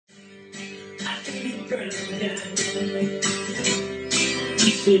too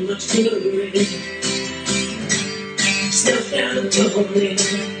much good. Stuff down totally.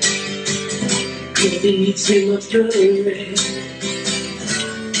 Could be too much good.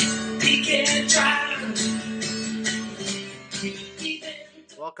 He can't drive.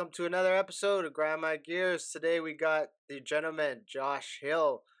 Welcome to another episode of Grind My Gears. Today we got the gentleman Josh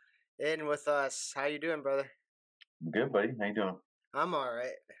Hill in with us. How you doing, brother? Good, buddy. How you doing? I'm all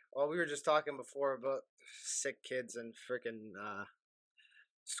right. Well, we were just talking before about sick kids and freaking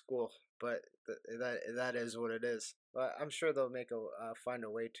school, but that is what it is. But I'm sure they'll find a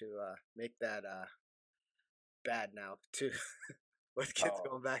way to make that bad now too, with kids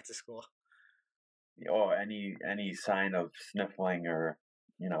going back to school. Oh, any sign of sniffling or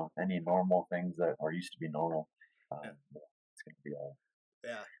any normal things that are used to be normal, it's gonna be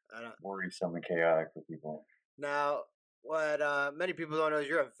worrisome and chaotic for people. Now, what many people don't know is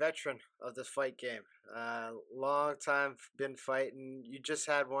you're a veteran of this fight game. Long time been fighting. You just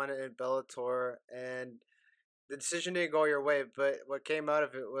had one in Bellator, and the decision didn't go your way. But what came out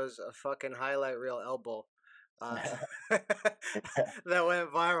of it was a fucking highlight reel elbow that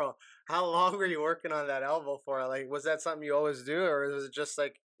went viral. How long were you working on that elbow for? Like, was that something you always do, or was it just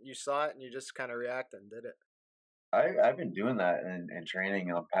like you saw it and you just kind of reacted and did it? I've been doing that and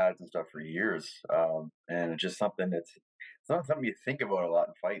training on pads and stuff for years, and it's just something it's not something you think about a lot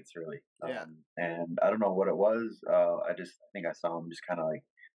in fights, really. Yeah. And I don't know what it was. I think I saw him just kind of like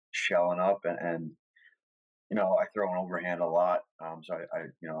shelling up, and I throw an overhand a lot. So I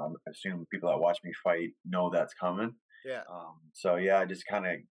assume people that watch me fight know that's coming. Yeah. So yeah, I just kind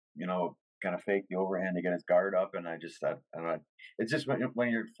of fake the overhand to get his guard up, and I don't know. It's just when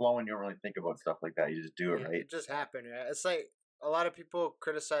you're flowing, you don't really think about stuff like that. You just do it, right? It just happened. Yeah. It's like a lot of people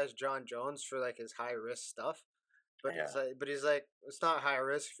criticize John Jones for like his high risk stuff, but he's like it's not high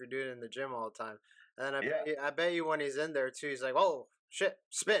risk if you're doing it in the gym all the time. And I bet you when he's in there too, he's like, oh shit,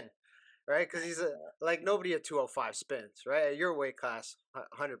 spin, right? Because he's like nobody at 205 spins, right? At your weight class,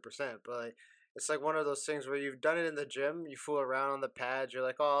 100%. But like it's like one of those things where you've done it in the gym, you fool around on the pads, you're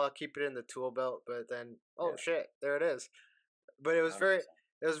like, oh, I'll keep it in the tool belt, but then shit, there it is. But it was very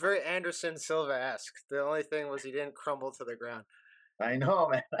Anderson Silva-esque. The only thing was he didn't crumble to the ground. I know,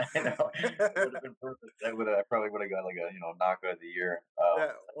 man. I know. It would have been perfect. I probably would have got like a knockout of the year.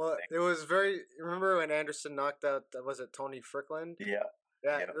 Yeah, well, it was very. Remember when Anderson knocked out? Was it Tony Strickland? Yeah.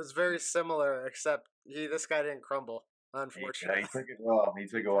 Yeah, it was very similar, except this guy didn't crumble. Unfortunately, he took it well. He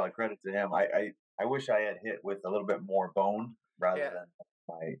took a lot of credit to him. I wish I had hit with a little bit more bone rather than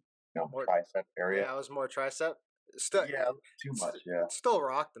my more, tricep area. Yeah, it was more tricep. Too much. Yeah, still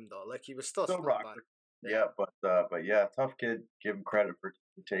rocked him though. Like he was still rocked. Yeah, but yeah, tough kid. Give him credit for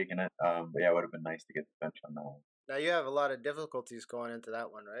taking it. But yeah, it would have been nice to get the bench on that one. Now you have a lot of difficulties going into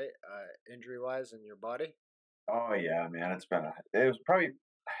that one, right? Injury wise in your body. Oh yeah, man. It's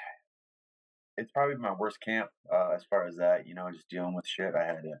probably my worst camp as far as that. Just dealing with shit. I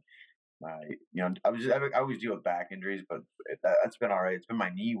had to. I always deal with back injuries, but that's been all right. It's been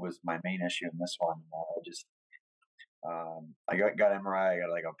my knee was my main issue in this one. I got MRI. I got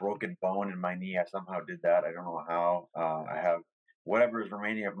like a broken bone in my knee. I somehow did that. I don't know how. I have whatever is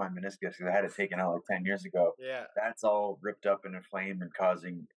remaining of my meniscus because I had it taken out like 10 years ago. Yeah, that's all ripped up and inflamed and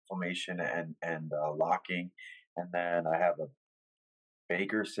causing inflammation and locking. And then I have a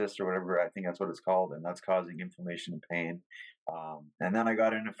Baker cyst or whatever. I think that's what it's called, and that's causing inflammation and pain. And then I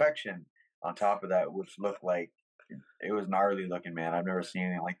got an infection on top of that, which looked like it was gnarly looking, man. I've never seen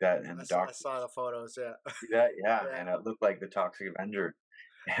anything like that. And the doctor, I saw the photos. Yeah. Yeah, and it looked like the Toxic Avenger.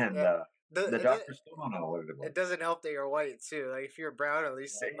 And the doctor still don't know what it was. It doesn't help that you're white too. Like if you're brown, at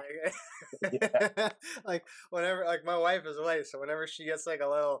least like whenever, like my wife is white, so whenever she gets like a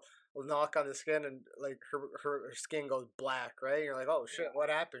little knock on the skin and like her skin goes black, right? You're like, oh shit, what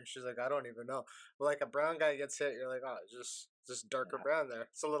happened? She's like, I don't even know. But like a brown guy gets hit, you're like, oh, just darker brown there.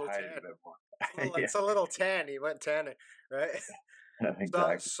 It's a little tan. It's a little tan. He went tanning, right?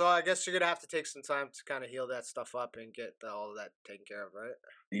 Exactly. So I guess you're gonna have to take some time to kind of heal that stuff up and get all of that taken care of, right?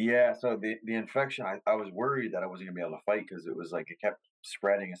 Yeah. So the infection, I was worried that I wasn't gonna be able to fight because it was like it kept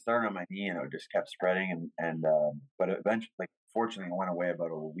spreading. It started on my knee and it just kept spreading and but eventually, like fortunately, it went away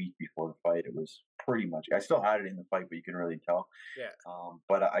about a week before the fight. It was pretty much. I still had it in the fight, but you could really tell. Yeah.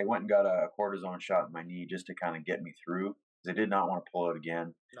 But I went and got a cortisone shot in my knee just to kind of get me through. I did not want to pull it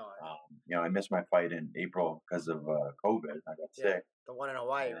again. No. I missed my fight in April because of COVID. I got sick. The one in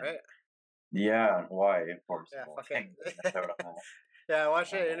Hawaii, right? Yeah, in Hawaii, of course. Yeah, fucking. Yeah, I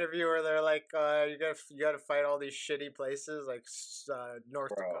watched an Uh, interview where they're like, you gotta fight all these shitty places like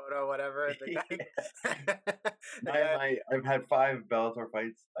North bro. Dakota, whatever. And the guy, the My guy, my I've had 5 Bellator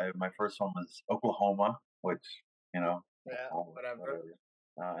fights. My first one was Oklahoma, which you know, yeah, whatever.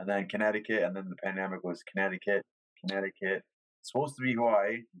 whatever. And then Connecticut, and then the pandemic was Connecticut. Supposed to be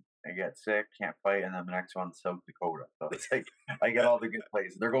Hawaii. I get sick, can't fight, and then the next one's South Dakota. So it's like I get all the good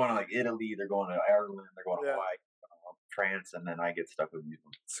places. They're going to like Italy, they're going to Ireland, they're going to Yeah, Hawaii, France, and then I get stuck with these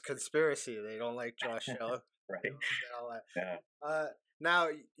ones. it's a conspiracy. They don't like Josh Allen. They Right? don't get all that. Yeah. Now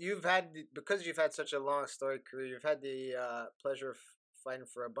you've had because you've had such a long storied career. You've had the pleasure of fighting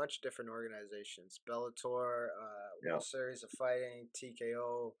for a bunch of different organizations: Bellator, Yeah. World Series of Fighting,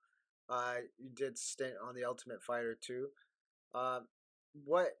 TKO. You did stint on the Ultimate Fighter too. Um,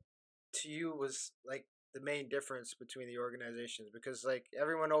 what to you was like the main difference between the organizations? Because like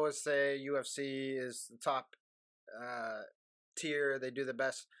everyone always say UFC is the top uh, tier; they do the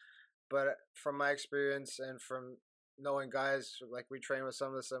best. But from my experience and from knowing guys like we train with some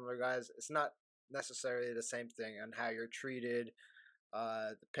of the similar guys, it's not necessarily the same thing on how you're treated,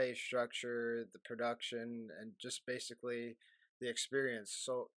 the pay structure, the production, and just basically the experience.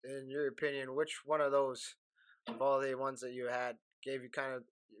 So, in your opinion, which one of those, of all the ones that you had, gave you kind of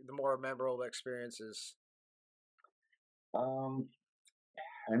the more memorable experiences? Um,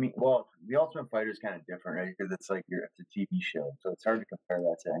 I mean, well, The Ultimate Fighter is kind of different, right? Because it's a TV show, so it's hard Yeah, to compare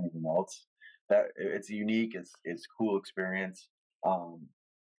that to anything else. It's unique. It's cool experience. Um,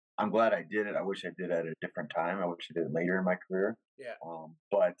 I'm glad I did it. I wish I did it at a different time. I wish I did it later in my career. yeah,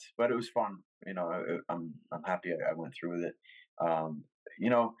 But it was fun. I'm happy I went through with it. Um, you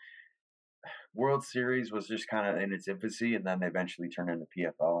know, World Series was just kind of in its infancy, and then they eventually turned into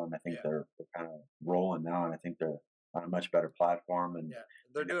PFL, and I think yeah, they're kind of rolling now, and I think they're on a much better platform, and yeah.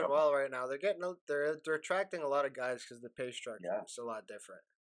 They're you doing know, well right now. They're getting they're attracting a lot of guys because the pay structure yeah, is a lot different.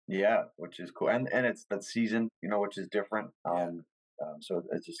 yeah, which is cool, and it's that season, which is different. Yeah, So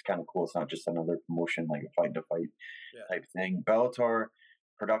it's just kind of cool. It's not just another promotion like a fight to fight yeah, type thing. Bellator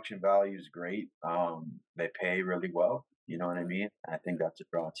production value is great. They pay really well. You know what I yeah, mean? I yeah, think that's a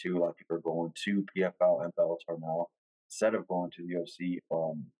draw too. A lot of people are going to PFL and Bellator now instead of going to the UFC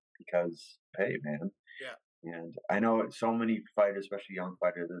because pay, man. yeah. And I know so many fighters, especially young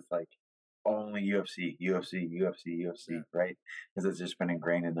fighters, it's like only UFC, UFC, UFC, Yeah. UFC, right? Because it's just been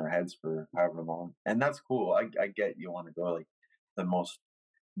ingrained in their heads for however long, and that's cool. I get you want to go like the most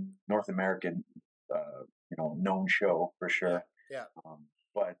North American, known show for Yeah, sure. yeah,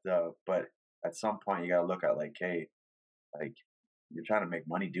 But at some point you gotta look at like, hey, like you're trying to make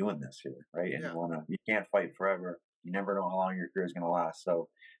money doing this here, right? And yeah. you can't fight forever. You never know how long your career is gonna last. So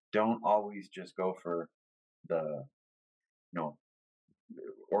don't always just go for the you know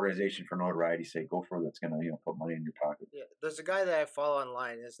organization for notoriety's sake. Go for that's gonna put money in your pocket. Yeah, there's a guy that I follow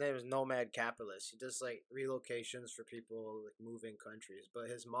online. His name is Nomad Capitalist. He does like relocations for people like moving countries, but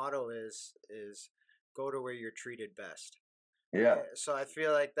his motto is go to where you're treated best. Yeah, So I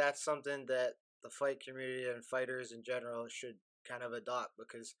feel like that's something that the fight community and fighters in general should kind of adopt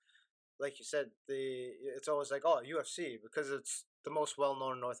because, like you said, the it's always like oh UFC because it's the most well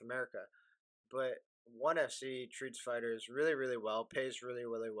known in North America, but ONE FC treats fighters really, really well, pays really,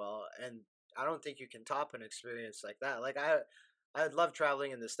 really well, and I don't think you can top an experience like that. Like I love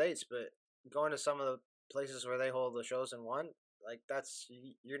traveling in the states, but going to some of the places where they hold the shows in one, like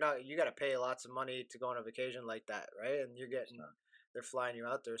you're not you got to pay lots of money to go on a vacation like that, right? And you're getting they're flying you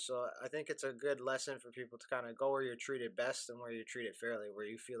out there, so I think it's a good lesson for people to kind of go where you're treated best and where you're treated fairly, where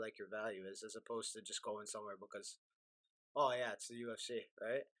you feel like your value is, as opposed to just going somewhere because oh yeah, it's the UFC,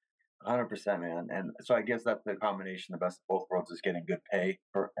 right? 100%, man. And so I guess that's the combination. The best of both worlds is getting good pay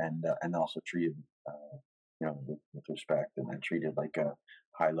and also treated, with respect and then treated like a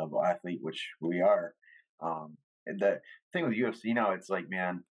high level athlete, which we are. And the thing with UFC now, it's like,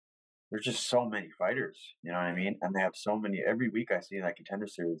 man, there's just so many fighters. You know what I Yeah, mean? And they have so many. Every week I see that contender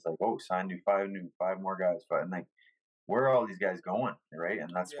series, like, oh, sign five more guys. And like, where are all these guys going, right?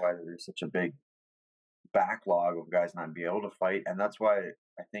 And that's yeah. why there's such a big backlog of guys not being able to fight, and that's why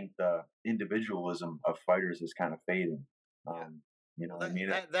I think the individualism of fighters is kind of fading. Yeah. You know Well, what I mean?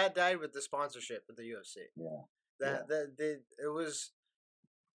 that died with the sponsorship with the UFC. Yeah, yeah, That it was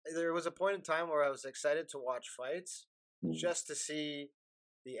there was a point in time where I was excited to watch fights mm, just to see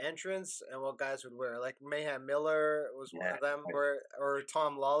the entrance and what guys would wear. Like Mayhem Miller was one yeah, of them, right, or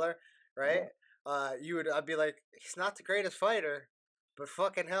Tom Lawler, right? yeah, I'd be like, he's not the greatest fighter, but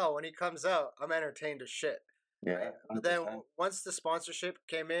fucking hell, when he comes out, I'm entertained as shit, yeah, right? But hundred then percent. once the sponsorship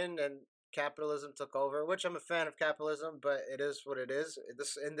came in and capitalism took over, which I'm a fan of capitalism, but it is what it is.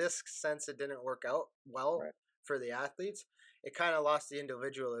 In this sense, it didn't work out well Right, for the athletes, it kind of lost the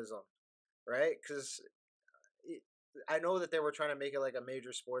individualism, right? Because I know that they were trying to make it like a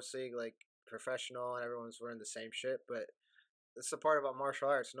major sports league, like professional, and everyone's wearing the same shit. But that's the part about martial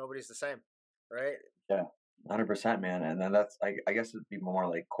arts; nobody's the same, right? Yeah, 100%, man. And then I guess it'd be more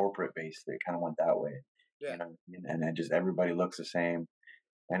like corporate based. They kind of went that way, Yeah, and then just everybody looks the same.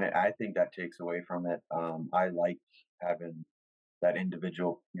 And I think that takes away from it. I like having that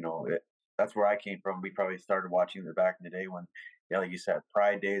individual, that's where I came from. We probably started watching it back in the day when, yeah, like you said,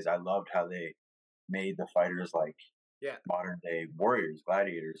 Pride Days. I loved how they made the fighters like yeah. modern day warriors,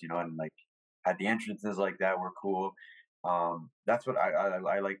 gladiators, and like had the entrances like that were cool. That's what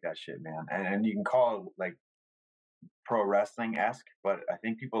I like that shit, man. And you can call it like pro wrestling esque, but I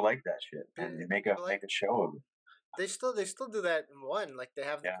think people like that shit, and they make a People make like a show of it. they still do that in one. Like they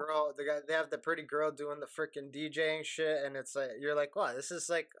have the Yeah, girl, they have the pretty girl doing the freaking DJing shit, and it's like you're like, wow, this is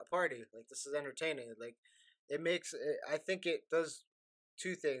like a party. Like this is entertaining. Like it makes. I think it does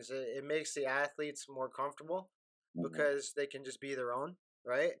two things. It makes the athletes more comfortable hmm because they can just be their own,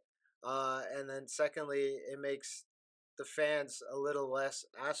 right? And then secondly, it makes the fans a little less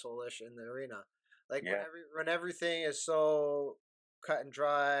asshole-ish in the arena. Like yeah, when everything is so cut and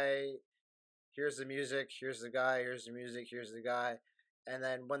dry, here's the music, here's the guy, here's the music, here's the guy. And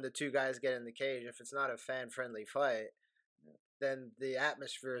then when the two guys get in the cage, if it's not a fan friendly fight, then the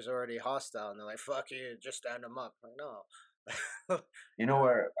atmosphere is already hostile and they're like, fuck you, just stand them up. Like, no. You know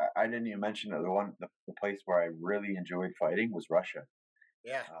where I didn't even mention it, the place where I really enjoyed fighting was Russia.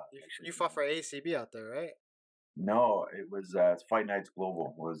 Yeah. Actually, You fought for ACB out there, right? no, it was Fight Nights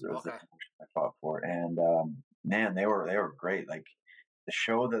Global was the Okay. promotion I fought for, and man, they were great. Like the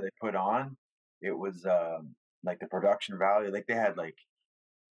show that they put on, it was like the production value. Like they had like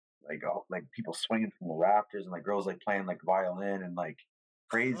people swinging from the rafters and like girls like playing like violin and like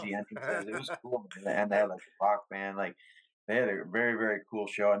crazy entrances. It was cool, man. And they had like a rock band. Like they had a very very cool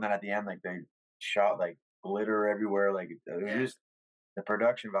show. And then at the end, like they shot like glitter everywhere. Like it was Yeah. just the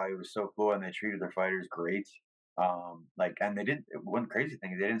production value was so cool, and they treated their fighters great. Like, and they didn't. One crazy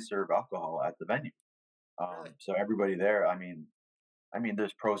thing is they didn't serve alcohol at the venue. Really? So everybody there, I mean,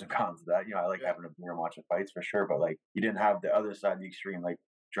 there's pros and cons to that. I like Yeah. having a beer and watching fights for sure, but like you didn't have the other side of the extreme, like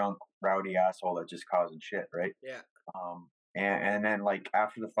drunk, rowdy asshole that just causing shit, right? Yeah. And then like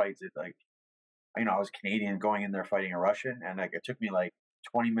after the fights, it like I was Canadian going in there fighting a Russian, and like it took me like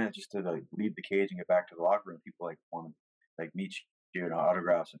 20 minutes just to like leave the cage and get back to the locker room. People like want to like meet you,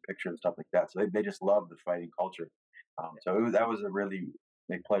 autographs and pictures and stuff like that. So they just love the fighting culture. So that was a really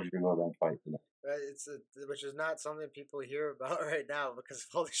big pleasure to go there and fight for them. Right, which is not something people hear about right now because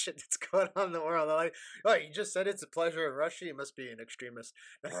of all the shit that's going on in the world. They're like, "Oh, you just said it's a pleasure in Russia. You must be an extremist."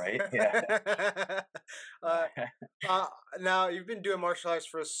 Right? Yeah. uh, uh, Now you've been doing martial arts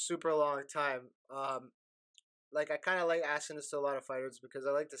for a super long time. Like I kind of like asking this to a lot of fighters because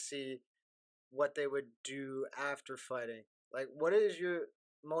I like to see what they would do after fighting. Like, what is your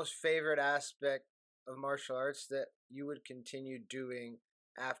most favorite aspect of martial arts that you would continue doing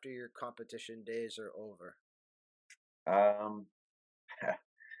after your competition days are over? um,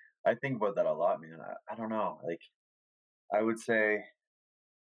 I think about that a lot, man. I don't know. Like I would say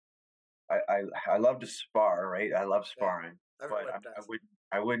I love to spar, right? I love Yeah, sparring, but everyone does.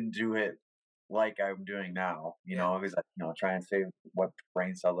 I wouldn't do it like I'm doing now, Yeah, because I try and save what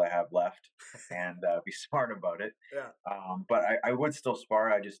brain cells I have left and be smart about it. yeah, But I would still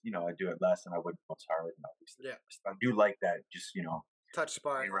spar. I just I do it less and I wouldn't go as hard. Obviously, yeah. I do like that. Just Touch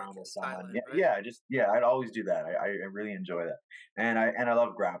playing sparring like around with in someone. Thailand, Yeah, right? yeah. I'd always do that. I really enjoy that, and I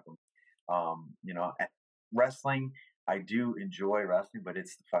love grappling. Wrestling. I do enjoy wrestling, but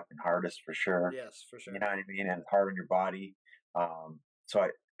it's the fucking hardest for sure. Yes, for You sure. know what I mean? And it's hard on your body. So I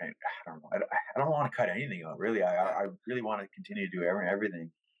don't know. I don't want to cut anything out. Really, Yeah, I really want to continue to do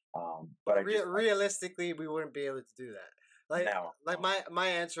everything. But but realistically, we wouldn't be able to do that. Like, no, like no. my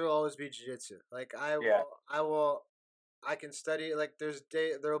answer will always be jujitsu. Like, Yeah. I can study. Like,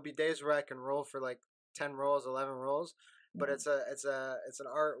 there will be days where I can roll for like 10 rolls, 11 rolls, but Mhm. it's an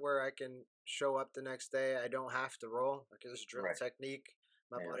art where I can show up the next day. I don't have to roll. I can just drill Right. technique.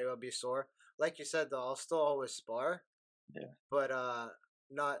 My Yeah. body will be sore. Like you said, though, I'll still always spar, Yeah. but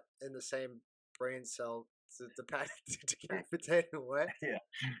not in the same brain cell to Yeah. decapitating way. Yeah.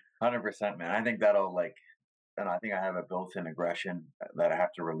 100%, man. I think that'll like, and I think I have a built-in aggression that I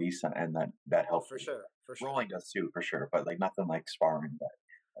have to release, and that Oh, helps for with it. sure, for sure. Rolling does too, for sure, but like nothing like sparring that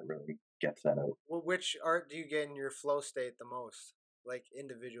really gets that out. Well, which art do you get in your flow state the most? Like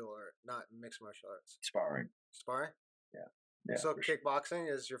individual art, not mixed martial arts. Sparring. Sparring. Yeah. Yeah, So for sure. kickboxing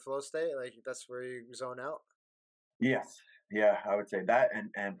is your flow state. Like that's where you zone out. Yes. Yeah, I would say that,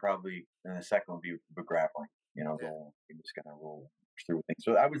 and probably and the second would be grappling. Yeah, you're just gonna roll through with things.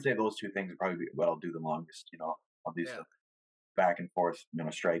 So I would say those two things would probably be what I'll do the longest. On these yeah. back and forth,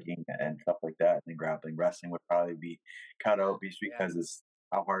 striking and stuff like that. And then grappling, wrestling would probably be cut Yeah, out just yeah. because it's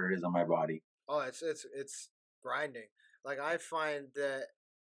how hard it is on my body. Oh, it's grinding. Like I find that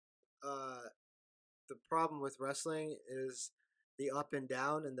uh the problem with wrestling is the up and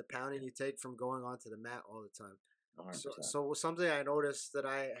down and the pounding you take from going onto the mat all the time. So 100%. so something I noticed that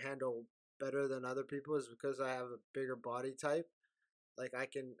I handle better than other people is because I have a bigger body type. Like I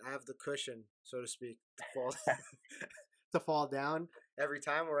have the cushion, so to speak, to fall to fall down every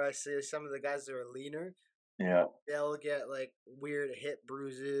time. Where I see some of the guys that are leaner, Yeah, they'll get like weird hip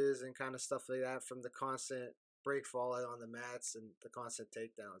bruises and kind of stuff like that from the constant break falling on the mats and the constant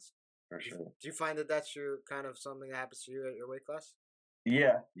takedowns. for Do you, sure. do you find that that's your kind of something that happens to you at your weight class?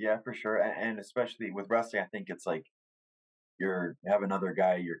 Yeah, yeah, for sure. And especially with wrestling, I think it's like you have another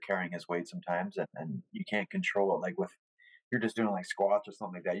guy, you're carrying his weight sometimes, and you can't control it. Like with you're just doing like squats or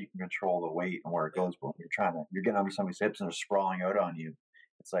something like that, you can control the weight and where it Yeah, goes. But when you're getting under somebody's hips and they're sprawling out on you,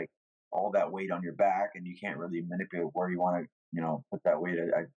 it's like all that weight on your back, and you can't really manipulate where you want to, put that weight.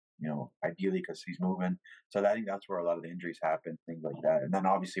 Ideally because he's moving. So I think that's where a lot of the injuries happen, things like that. And then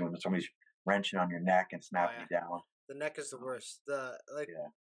obviously when somebody's wrenching on your neck and oh snapping yeah, you down, the neck is the um, worst. The yeah,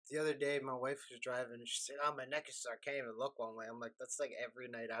 the other day, my wife was driving and she said, "Oh, my neck is sore. I can't even look one way." I'm like, "That's like every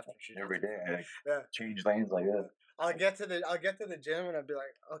night after she does every it." day I like, Yeah, change lanes like this. I'll get to the gym and I'll be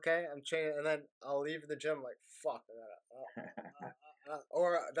like, "Okay, I'm changing," and then I'll leave the gym like, "Fuck,"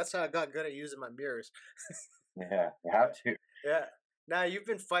 or that's how I got good at using my mirrors. Yeah, you Yeah, have to. yeah. Now you've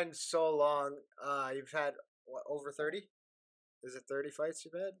been fighting so long. You've had what, over 30? Is it 30 fights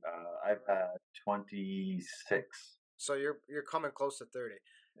you've had? I've had 26. So you're coming close to 30,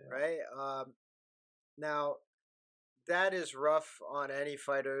 Yeah. right? Now that is rough on any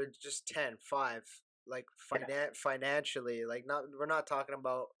fighter. Just 10, 5, like Yeah. financially. Like not we're not talking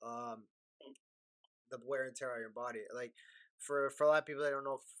about the wear and tear on your body. Like for a lot of people that don't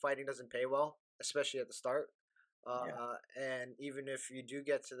know, fighting doesn't pay well, especially at the start. Yeah. And even if you do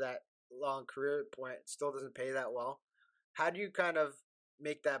get to that long career point, it still doesn't pay that well. How do you kind of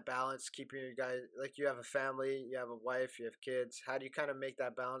make that balance, keeping your guys like you have a family, you have a wife, you have kids? How do you kind of make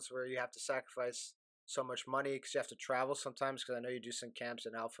that balance where you have to sacrifice so much money because you have to travel sometimes? Because I know you do some camps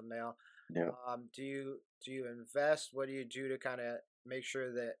in Alpha Male. Yeah. Do you invest? What do you do to kind of make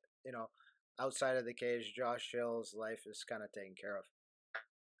sure that outside of the cage, Josh Hill's life is kind of taken care of?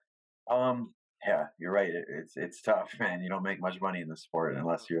 Um, yeah, you're right. It's tough, man. You don't make much money in the sport No.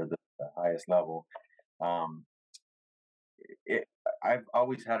 unless you're at the highest level. Um, it, I've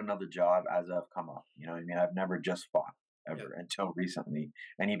always had another job as I've come up. You know what I mean? I've never just fought Yeah. ever until recently,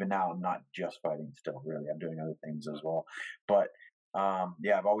 and even now, I'm not just fighting. Still, really, I'm doing other things as well. But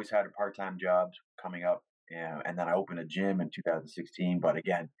yeah, I've always had a part-time job coming up, and then I opened a gym in 2016. But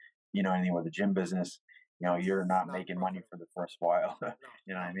again, anything with the gym business, you're not Not making money for profitable. the first while. No,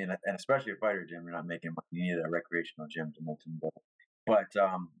 You know what I no. mean? And especially a fighter gym, you're not making money. You need a recreational gym to make some money.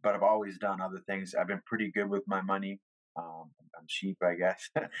 But I've always done other things. I've been pretty good with my money. I'm cheap, I guess.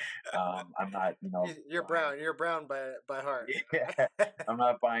 I'm not, You're buying. brown. You're brown by heart. Yeah, I'm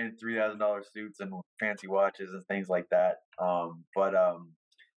not buying $3,000 suits and fancy watches and things like that.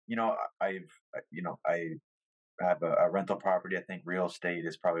 I have a rental property. I think real estate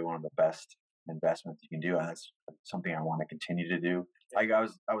is probably one of the best investments you can do, and that's something I want to continue to do. Yeah.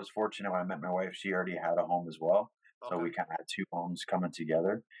 I was fortunate when I met my wife; she already had a home as well, so Okay. we kind of had two homes coming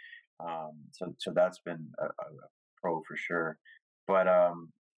together. So that's been a pro for sure. But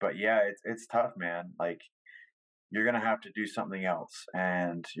um, but yeah, it's tough, man. Like you're gonna have to do something else,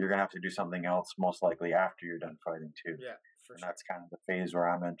 and you're gonna have to do something else most likely after you're done fighting too. Yeah, for And sure. that's kind of the phase where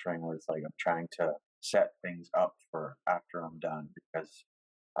I'm entering, where it's like I'm trying to set things up for after I'm done because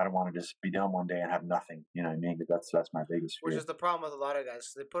I don't want to just be done one day and have nothing. You know what I mean? 'Cause that's my biggest Which fear. is the problem with a lot of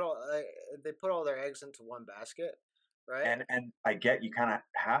guys. They put all their eggs into one basket, right? And I get you kind of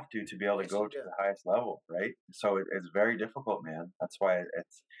have to be able to Yes, you go to do. the highest level, right? So it's very difficult, man. That's why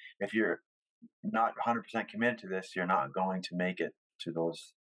it's if you're not 100% committed to this, you're not going to make it to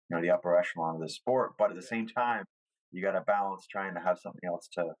those, the upper echelon of the sport. But at the Yeah. same time, you got to balance trying to have something else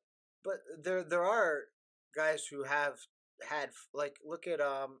to. But there are guys who have had like look at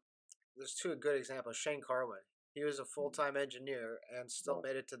there's two good examples. Shane Carwin. He was a full time engineer and still Yeah,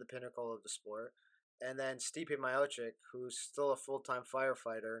 made it to the pinnacle of the sport. And then Stipe Miocic, who's still a full time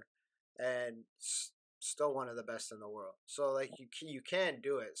firefighter and still one of the best in the world. So like you can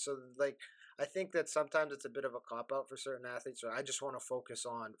do it. So like I think that sometimes it's a bit of a cop out for certain athletes. Or I just want to focus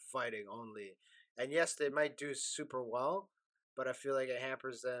on fighting only. And yes, they might do super well, but I feel like it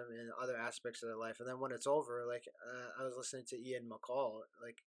hampers them in other aspects of their life. And then when it's over, like I was listening to Ian McCall,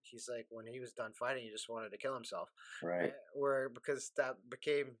 like he's like when he was done fighting, he just wanted to kill himself, Right. where because that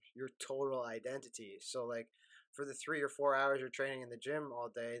became your total identity. So like for the 3 or 4 hours you're training in the gym all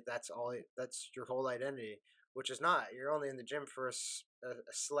day, that's your whole identity, which is not. You're only in the gym for a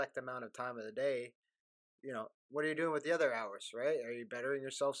select amount of time of the day. What are you doing with the other hours, right? Are you bettering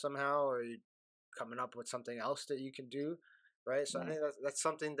yourself somehow, or are you coming up with something else that you can do, right? So I Mm. think that's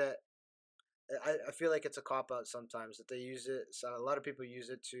something that I feel like it's a cop out sometimes that they use it. So a lot of people use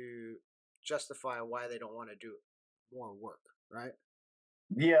it to justify why they don't want to do more work, right?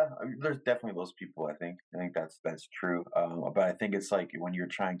 Yeah, I mean, there's definitely those people. I think that's true. But I think it's like when you're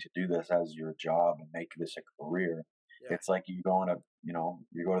trying to do this as your job and make this a career, Yeah, it's like you go to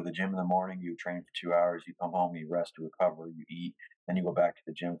the gym in the morning, you train for 2 hours, you come home, you rest, you recover, you eat, then you go back to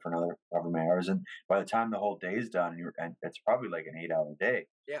the gym for another however many hours, and by the time the whole day is done, and it's probably like an 8 hour day,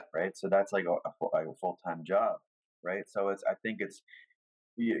 yeah, right? So that's like a full time job, right? So I think it's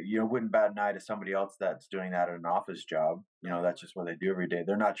wouldn't bat an eye to somebody else that's doing that at an office job. no, you That's wouldn't. just what they do every day.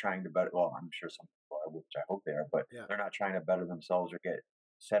 They're not trying to better. Well, I'm sure some people are, which I hope they are, but Yeah, they're not trying to better themselves or get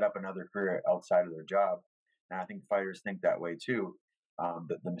set up another career outside of their job. And I think fighters think that way too.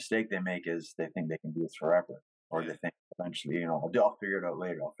 The mistake they make is they think they can do this forever, or yeah, they think eventually, I'll figure it out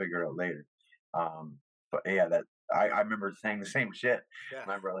later. I'll figure it out later. But yeah, that I remember saying the same shit. yeah. I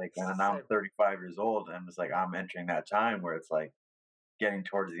remember like, It's and the now I'm same. 35 years old, and it's like I'm entering that time where it's like getting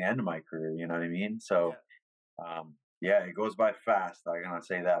towards the end of my career, you know what I mean? So, Yeah, yeah, it goes by fast. I gotta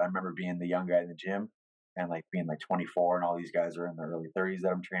say that. I remember being the young guy in the gym and like being like 24, and all these guys are in their early 30s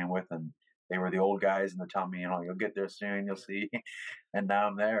that I'm training with, and they were the old guys, and they're telling me, you'll get there soon, you'll yeah. see. And now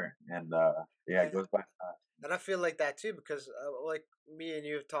I'm there, and yeah, it And goes by fast. and I feel like that too because like me and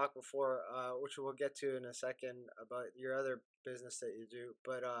you have talked before, which we'll get to in a second about your other business that you do.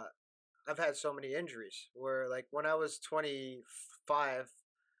 But I've had so many injuries where like when I was 25,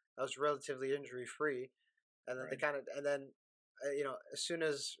 I was relatively injury free, and then Right. as soon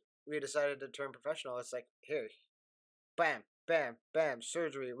as we decided to turn professional, it's like here, bam, bam, bam,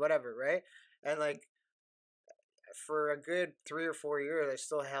 surgery, whatever, right? And like for a good 3 or 4 years, I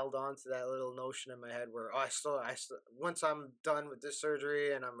still held on to that little notion in my head where I still, once I'm done with this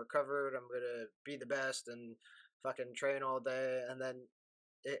surgery and I'm recovered, I'm gonna be the best and fucking train all day, and then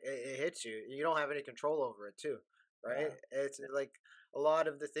it hits you. You don't have any control over it, too, right? Yeah. It's like a lot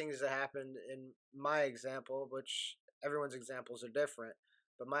of the things that happened in my example, which everyone's examples are different,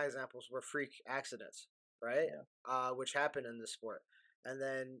 but my examples were freak accidents, right? Yeah. Which happen in the sport, and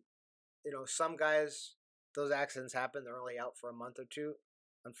then some guys, those accidents happen. They're only out for a month or two.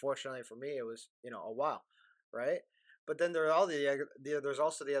 Unfortunately for me, it was a while, right? But then there are there's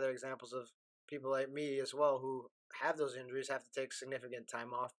also the other examples of people like me as well who have those injuries, have to take significant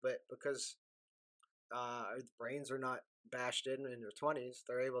time off, but because our brains are not bashed in their 20s,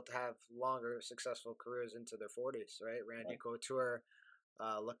 they're able to have longer, successful careers into their 40s, right? Randy Right. Couture,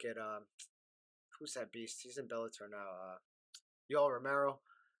 look at who's that beast? He's in Bellator now. Yoel Romero,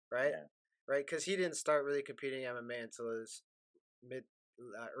 right? Yeah. Right, because he didn't start really competing MMA until his mid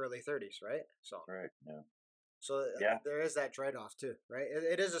early 30s, right? So Right. Yeah. so Yeah. there is that trade off too, right?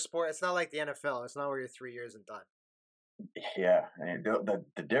 It is a sport. It's not like the NFL. It's not where you're 3 years and done. Yeah, and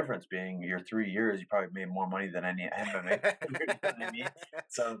the difference being your 3 years, you probably made more money than any MMA player, you know what I mean?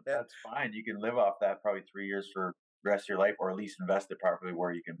 So Yeah, that's fine. You can live off that probably 3 years for the rest of your life, or at least invest it properly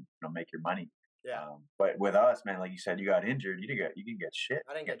where you can, make your money. yeah. But with us, man, like you said, you got injured, you can get shit.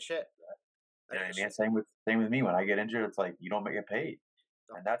 I didn't You get get shit. I you know didn't what get I mean? shit. Same with me. When I get injured, it's like you don't get paid,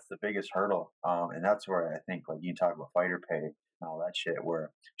 No. and that's the biggest hurdle. And that's where I think like you talk about fighter pay and all that shit.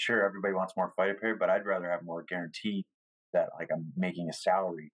 Where sure everybody wants more fighter pay, but I'd rather have more guarantee that like I'm making a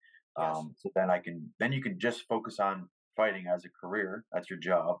salary. Yes. So then you can just focus on fighting as a career. That's your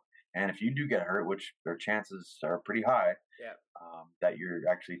job. And if you do get hurt, which their chances are pretty high, Yeah. that you're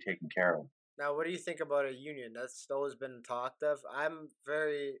actually taken care of. Now, what do you think about a union? That's always been talked of. I'm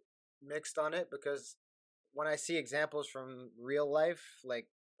very mixed on it because when I see examples from real life, like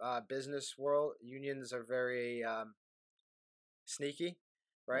business world, unions are very sneaky,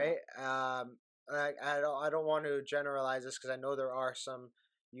 Yeah. right? I don't want to generalize this because I know there are some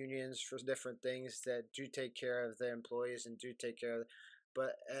unions for different things that do take care of their employees and do take care of.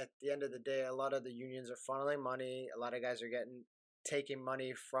 But at the end of the day, a lot of the unions are funneling money. A lot of guys are taking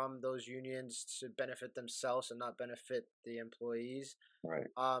money from those unions to benefit themselves and not benefit the employees. Right.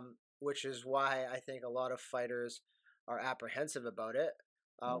 Which is why I think a lot of fighters are apprehensive about it.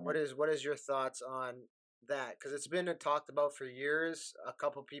 Mhm. What is your thoughts on that? Because it's been talked about for years. A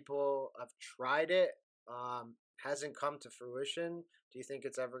couple people have tried it. hasn't come to fruition, do you think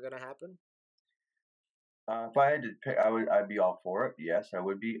it's ever going to happen? If I had to pick, I'd be all for it. Yes, I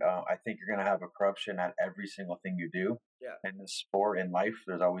would be. I think you're gonna have a corruption at every single thing you do Yeah. in the sport, in life.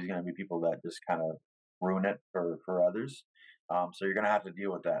 There's always gonna be people that just kind of ruin it for others. So you're gonna have to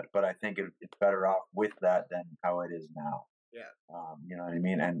deal with that. But I think it's better off with that than how it is now. Yeah. You know what I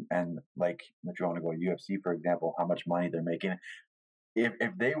mean? And like if you want to go UFC for example, how much money they're making. If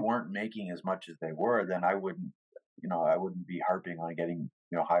they weren't making as much as they were, then I wouldn't be harping on getting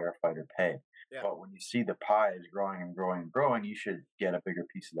higher fighter pay. Yeah. But when you see the pie is growing and growing and growing, you should get a bigger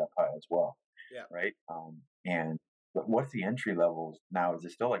piece of that pie as well, Yeah. right? And what's the entry levels now? Is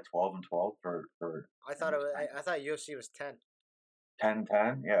it still like 12 and 12 for? I thought I thought UFC was 10. 10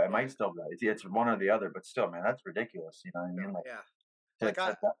 10? Yeah, it Yeah. might still be. It's one or the other, but still, man, that's ridiculous. You know what I mean? No, Like, yeah. to, Like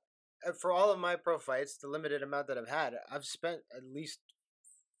to that, for all of my pro fights, the limited amount that I've had, I've spent at least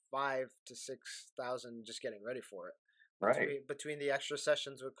 5 to 6 thousand just getting ready for it. right? Between the extra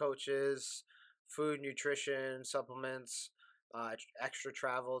sessions with coaches, food, nutrition, supplements, extra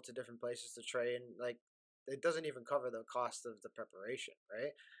travel to different places to train, like it doesn't even cover the cost of the preparation,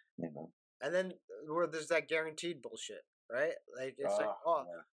 right? You know. And then where there's that guaranteed bullshit, right? Like Yeah.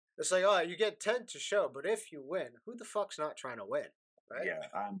 it's like, oh, you get 10 to show, but if you win, who the fuck's not trying to win, right? Yeah,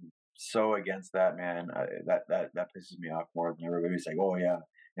 I'm so against that, man. That pisses me off more than everybody's like, "Oh yeah,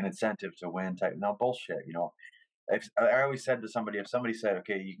 an incentive to win." Type, no bullshit. If I always said to somebody, if somebody said,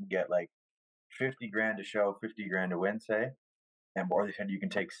 "Okay, you can get like 50 grand to show, 50 grand to win," say, or they said you can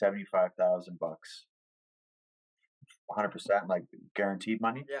take $75,000, 100% like guaranteed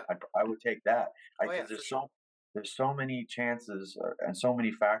money, Yeah. I would take that. Oh yeah, Because for sure. there's so many chances and so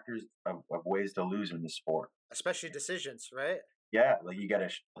many factors of ways to lose in the sport. Especially decisions, right? Yeah, like you get a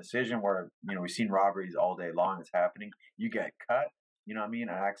decision where we've seen robberies all day long. It's happening. You get cut. You know what I mean?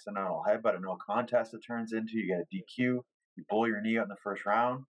 An accidental headbutt, a no contest. It turns into you get a DQ. You blow your knee out in the first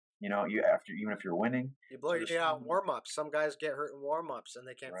round. You after even if you're winning. You blow So your knee out in warm ups. Some guys get hurt in warm ups and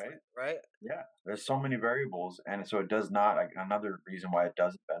they can't right? fight, right? Yeah, there's so many variables, and so it does not. Another reason why it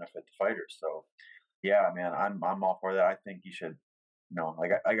doesn't benefit the fighters. So yeah, man, I'm all for that. I think you should,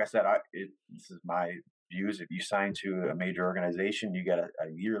 like I said, this is my views. If you sign to a major organization, you get a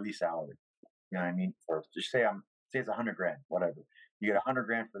yearly salary. You know what I mean? For just say it's 100 grand, whatever. You get 100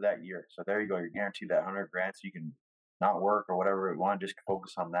 grand for that year. So there you go. You're guaranteed that 100 grand, so you can not work or whatever you want, just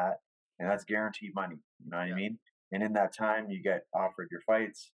focus on that, and that's guaranteed money. You know what I Yeah. mean? And in that time, you get offered your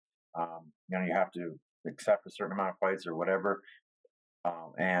fights. You have to accept a certain amount of fights or whatever,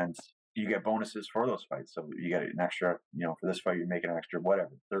 and you get bonuses for those fights. So you get an extra, for this fight, you make an extra,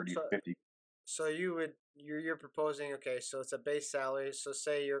 whatever, 30, So 50. so you're proposing, okay, so it's a base salary. So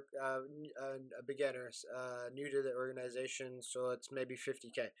say you're a beginner, new to the organization, so it's maybe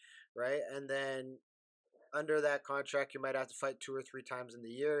 50K, right? And then under that contract, you might have to fight 2 or 3 times in the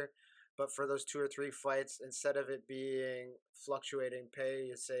year. But for those 2 or 3 fights, instead of it being fluctuating pay,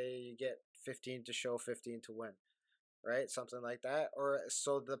 you say you get 15 to show, 15 to win, right? Something like that. Or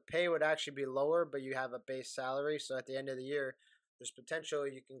so the pay would actually be lower, but you have a base salary. So at the end of the year, there's potential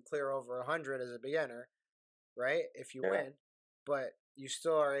you can clear over 100 as a beginner, right? If you Yeah, win, but you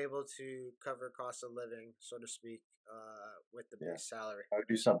still are able to cover cost of living, so to speak, with the yeah. base salary. I would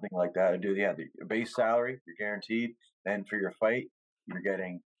do something like that. I'd do the base salary, you're guaranteed. Then for your fight, you're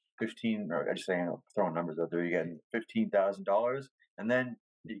getting 15, or I just saying, throwing numbers out there, you're getting $15,000, and then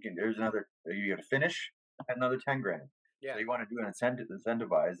there's another. You get a finish, another 10 grand. Yeah, So you want to do an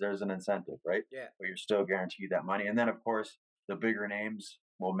incentivize. There's an incentive, right? yeah. But you're still guaranteed that money, and then of course the bigger names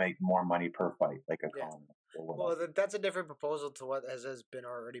will make more money per fight, like a Yeah. Conor or whatever. Well, that's a different proposal to what has been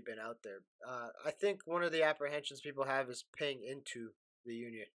already been out there. I think one of the apprehensions people have is paying into the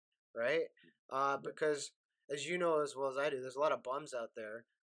union, right? Because as you know as well as I do, there's a lot of bums out there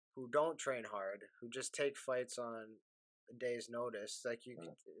who don't train hard, who just take fights on a day's notice. Like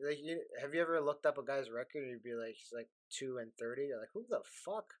have you ever looked up a guy's record and you'd be like, he's like 2-30. You're like, who the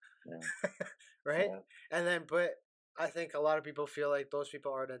fuck, Yeah, right? yeah, And then, but I think a lot of people feel like those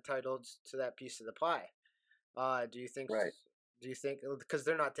people aren't entitled to that piece of the pie. Do you think? right. Do you think because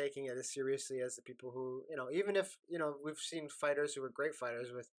they're not taking it as seriously as the people who even if we've seen fighters who are great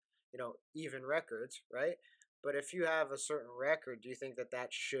fighters with even records, right? But if you have a certain record, do you think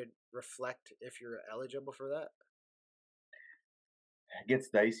that should reflect if you're eligible for that? It gets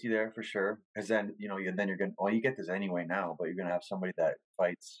dicey there for sure. Because then then you're gonna well, you get this anyway now, but you're gonna have somebody that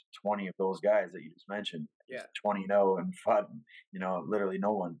fights 20 of those guys that you just mentioned, Yeah, 20-0 and fought literally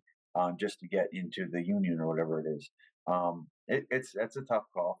no one, just to get into the union or whatever it is. It's a tough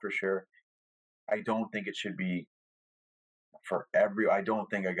call for sure. I don't think it should be for every. I don't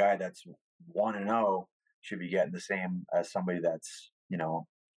think a guy that's 1-0 should be getting the same as somebody that's,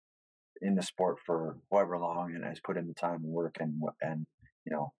 in the sport for however long and has put in the time and work and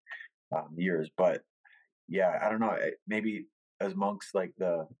you know years. But yeah, I don't know. Maybe as monks, like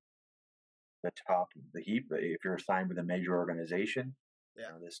the top of the heap, if you're signed with a major organization,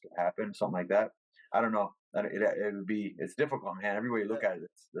 Yeah. this could happen, something like that. I don't know. It would be, it's difficult, man. Every way you look Yeah. at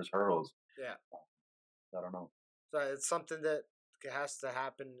it, there's hurdles. Yeah. I don't know. So it's something that has to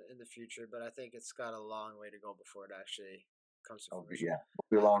happen in the future, but I think it's got a long way to go before it actually comes to Oh, but fruition. yeah,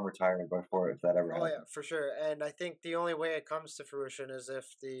 we'll be long retired before if that ever Oh yeah, happens. for sure. And I think the only way it comes to fruition is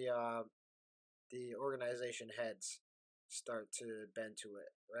if the organization heads start to bend to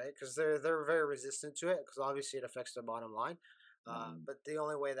it, right? Because they're very resistant to it, because obviously it affects their bottom line. Mm, But the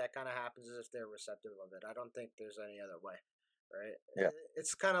only way that kind of happens is if they're receptive of it. I don't think there's any other way, right? yeah,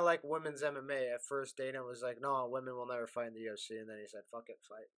 It's kind of like women's MMA. At first, Dana was like, "No, women will never fight in the UFC," and then he said, "Fuck it,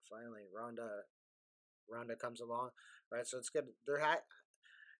 fight." Finally, Ronda comes along, right? So it's good.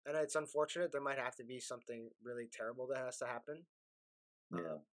 And it's unfortunate. There might have to be something really terrible that has to happen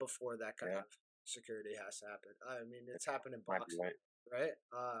yeah, before that kind yeah. of security has to happen. I mean, it's happened in Might be boxing, right.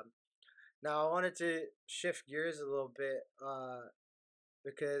 right? Now I wanted to shift gears a little bit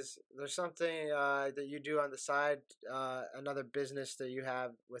because there's something that you do on the side, another business that you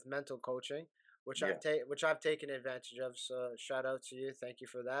have with mental coaching, Yeah, which I've taken advantage of. So shout out to you, thank you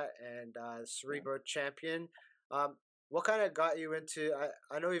for that. And yeah. Cerebro Champion, um, what kind of got you into?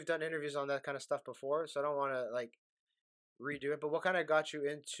 I know you've done interviews on that kind of stuff before, so I don't want to like redo it. But what kind of got you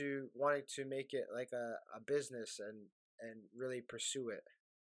into wanting to make it like a business and really pursue it?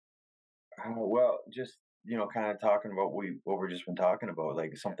 Well, just kind of talking about what we've just been talking about,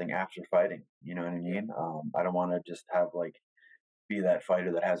 like Yeah, something after fighting. You know what I yeah, mean? I don't want to just have like be that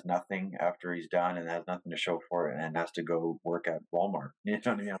fighter that has nothing after he's done and has nothing to show for it and has to go work at Walmart. You know what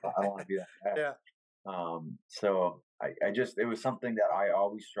I mean? I don't want to be that guy. yeah, So I just it was something that I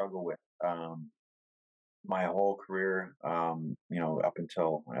always struggle with. My whole career, up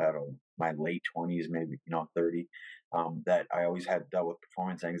until I don't know, my late 20s, maybe 30, that I always had dealt with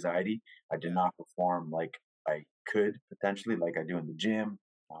performance anxiety. I did yeah, not perform like I could potentially, like I do in the gym.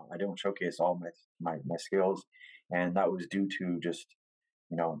 I don't showcase all my skills, and that was due to just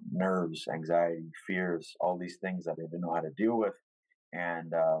nerves, anxiety, fears, all these things that I didn't know how to deal with.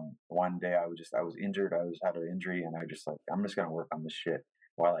 And one day I was injured. Had an injury, and I just like I'm just gonna work on this shit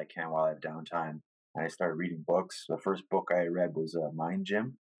while I can, while I have downtime. And I started reading books. The first book I read was Mind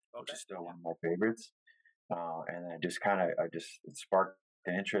Gym, which okay, is still yeah, one of my favorites. And I just kind of I just it sparked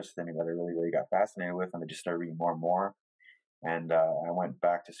an interest in me that I really really got fascinated with, and I just started reading more and more. And I went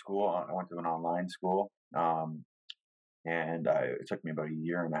back to school. I went to an online school, and it took me about a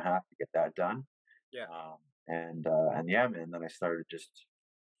year and a half to get that done. yeah. And yeah, man. Then I started just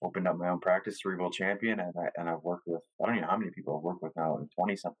opened up my own practice, Cerebral Champion, and I've worked with I don't even know how many people I've worked with now,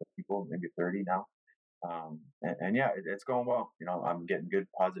 20 something people, maybe 30 now. And yeah, it's going well. I'm getting good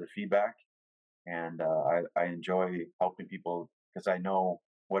positive feedback, and I enjoy helping people because I know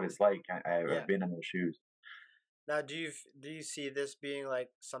what it's like. Yeah. I've been in their shoes. Now, do you see this being like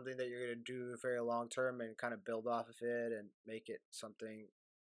something that you're gonna do very long term and kind of build off of it and make it something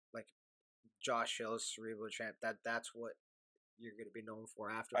like Josh Hill's Cerebral Champ? That's what you're gonna be known for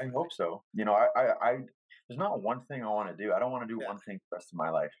after I fighting. hope so. There's not one thing I want to do. I don't want to do Yeah, one thing the rest of my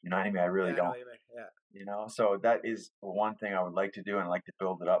life. You know what I mean? I yeah, really I know don't. what you mean. Yeah, So that is one thing I would like to do, and like to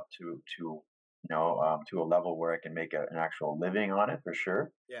build it up to a level where I can make an actual living on it for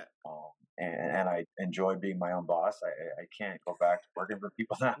sure. yeah. And I enjoy being my own boss. I can't go back to working for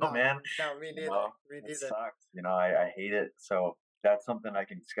people now, No, man. no, me neither. Me It neither. sucks. I hate it. So that's something I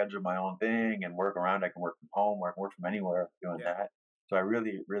can schedule my own thing and work around. I can work from home, or I can work from anywhere doing Yeah, that. So I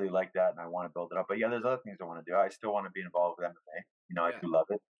really, really like that, and I want to build it up. But yeah, there's other things I want to do. I still want to be involved with MMA. I yeah, do love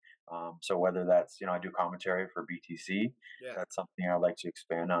it. So whether that's I do commentary for BTC, yeah, that's something I'd like to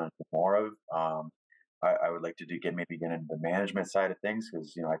expand on more of. I would like to maybe get into the management side of things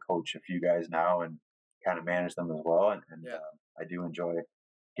because I coach a few guys now and kind of manage them as well, and yeah. I do enjoy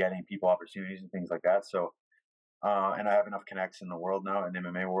getting people opportunities and things like that. So and I have enough connects in the world now in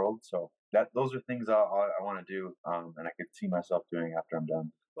MMA world, so that those are things I want to do, and I could see myself doing after I'm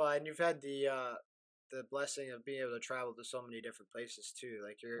done. Well, and you've had the blessing of being able to travel to so many different places too.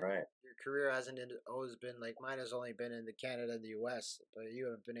 Like Right. your career hasn't always been like mine has only been in the Canada and the U.S., but you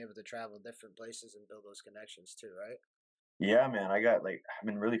have been able to travel different places and build those connections too, right? Yeah, man. I've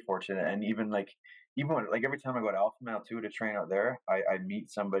been really fortunate, and even when, like every time I go to Alpha Male too to train out there, I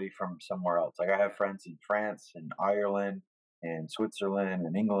meet somebody from somewhere else. Like I have Yeah, friends in France and Ireland and Switzerland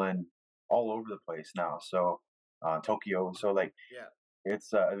and England, all over the place now. So Tokyo. So like yeah,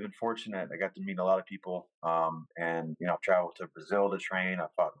 it's I've been fortunate. I got to meet a lot of people, and I've traveled to Brazil to train. I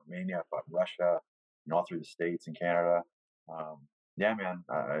fought in Romania, I fought in Russia, all through the states and Canada. Yeah, man,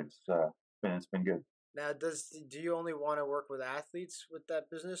 it's been good. Now, do you only want to work with athletes with that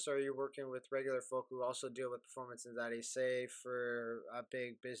business, or are you working with regular folk who also deal with performance anxiety, say for a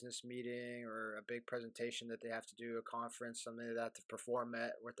big business meeting or a big presentation that they have to do, a conference, something like that to perform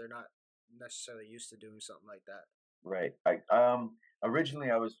at, where they're not necessarily used to doing something like that? Right. Originally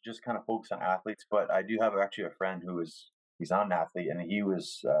I was just kind of focused on athletes, but I do have actually a friend he's not an athlete, and he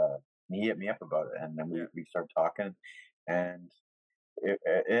hit me up about it, and then we Yeah. we started talking, and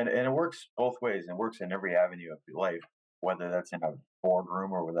and it works both ways. It works in every avenue of your life, whether that's in a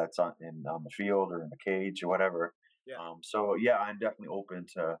boardroom or whether that's on the field or in the cage or whatever. Yeah. So yeah, I'm definitely open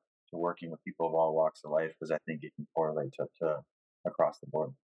to working with people of all walks of life because I think it can correlate to across the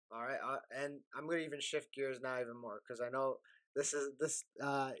board. All right, and I'm gonna even shift gears now even more because I know this.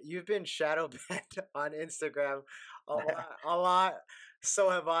 You've been shadow banned on Instagram a lot, a lot. So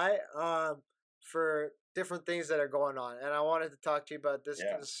have I. For different things that are going on, and I wanted to talk to you about this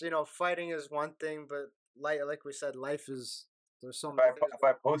Yeah. because fighting is one thing, but like we said, life is there's so If many I things. if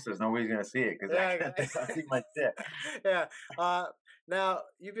I post this, nobody's gonna see it because I Yeah, can't see my shit. yeah. Uh, Now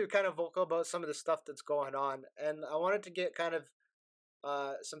you've been kind of vocal about some of the stuff that's going on, and I wanted to get kind of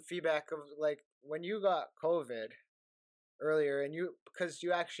some feedback of like when you got COVID earlier, and you because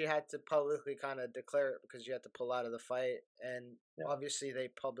you actually had to publicly kind of declare it because you had to pull out of the fight, and Yeah. obviously they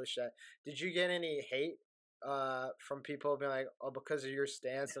published that. Did you get any hate from people being like, oh, because of your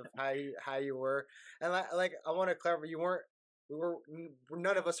stance of how you were, and like I want to clarify, you weren't.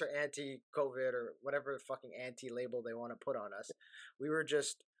 None of us are anti-COVID or whatever fucking anti-label they want to put on us. We were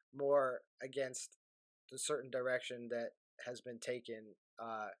just more against the certain direction that has been taken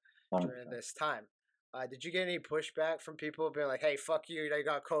during 100%. this time. Did you get any pushback from people being like, "Hey, fuck you! I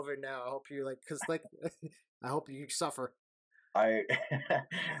got COVID now. I hope you like, cause like, I hope you suffer." I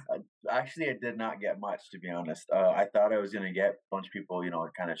actually I did not get much, to be honest. I thought I was gonna get a bunch of people,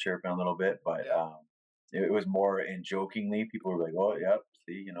 kind of chirping a little bit, but Yeah, it was more in jokingly. People were like, "Oh, yep,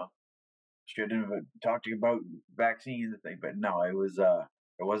 see, shouldn't have talked to you about vaccines and thing." But no, it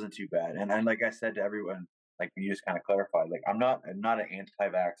wasn't too bad. And like I said to everyone, like you just kind of clarified, like I'm not an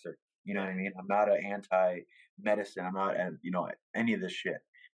anti-vaxxer. You know what yeah, I mean? I'm not an anti-medicine. I'm not, and any of this shit.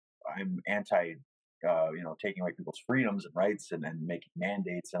 I'm anti, taking away people's freedoms and rights and making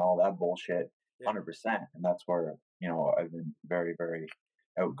mandates and all that bullshit, yeah. 100%. And that's where I've been very, very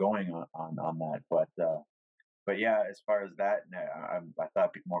outgoing on that. But yeah, as far as that, nah, I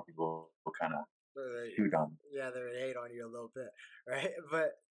thought more people will kind of They, shoot on. yeah, they would hate on you a little bit, right?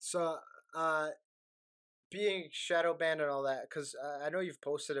 But so, uh, being shadow banned and all that, because I know you've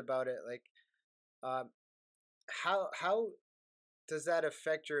posted about it. Like, um, how does that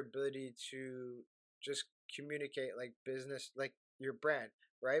affect your ability to just communicate like business, like your brand,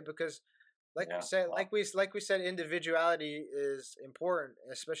 right? Because Yeah, like we said, individuality is important,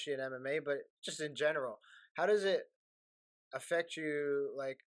 especially in MMA, but just in general. How does it affect you?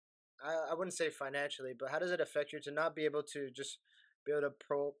 Like, I wouldn't say financially, but how does it affect you to not be able to just be able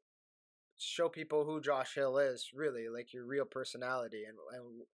to show people who Josh Hill is, really, like your real personality and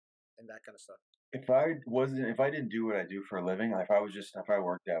that kind of stuff? if I didn't do what I do for a living, if I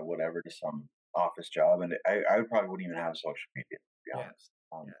worked at whatever, just some office job, and I would probably wouldn't even have social media, to be Yeah, honest.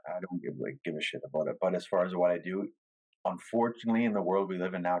 yeah, I don't give a shit about it. But as far as what I do, unfortunately, in the world we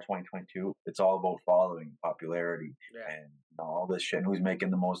live in now, 2022, it's all about following, popularity, yeah, and all this shit. And who's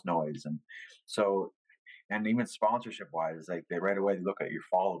making the most noise? And so, and even sponsorship wise, like they right away they look at your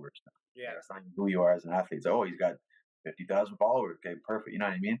followers now. yeah, Like, it's not even who you are as an athlete. It's, oh, he's got 50,000 followers. Okay, perfect. You know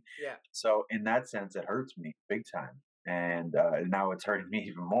what I mean? yeah, So in that sense, it hurts me big time. And now it's hurting me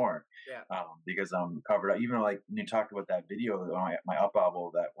even more yeah, because I'm covered up. Even like when you talked about that video, my up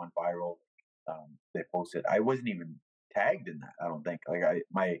elbow that went viral, they posted. I wasn't even tagged in that. I don't think. Like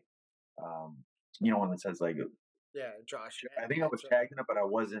um, when it says like, yeah. Josh, I think I was tagged in it, but I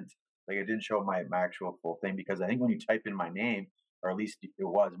wasn't. Like, it didn't show my actual full thing because I think when you type in my name, or at least it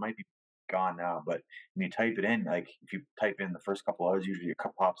might be gone now, but when you type it in, like if you type in the first couple of letters, usually it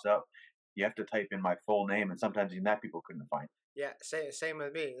pops up. You have to type in my full name, and sometimes even that people couldn't find. yeah. Same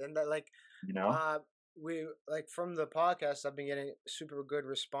with me, and that like You know? uh we like from the podcast, I've been getting super good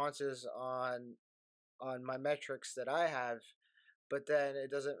responses on my metrics that I have, but then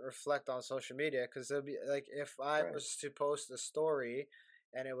it doesn't reflect on social media because it'll be like if I Right. was to post a story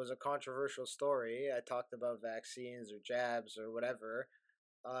and it was a controversial story, I talked about vaccines or jabs or whatever,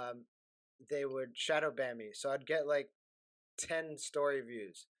 um, they would shadow ban me. So I'd get like 10 story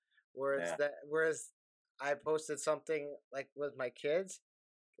views. Yeah. Whereas I posted something like with my kids,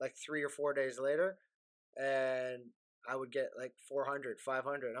 like 3 or 4 days later, and I would get like 400,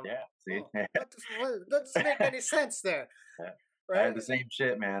 500. I'm like, Yeah. See. oh, what that doesn't make any sense there, Yeah. I right? had the same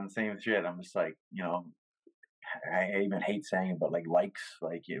shit, man. Same shit. I'm just like, I even hate saying it, but like likes,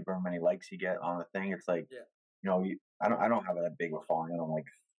 like however many likes you get on the thing, it's like, Yeah, I don't have that big of a following. I don't like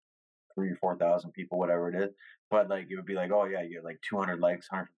 3 or 4 thousand people, whatever it is. But like it would be like, oh yeah, you get like 200 likes,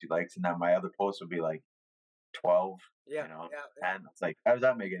 150 likes, and then my other post would be like 12, yeah, yeah, yeah. and it's like, how does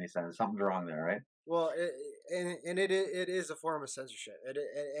that make any sense? Something's wrong there, right? Well, and it is a form of censorship.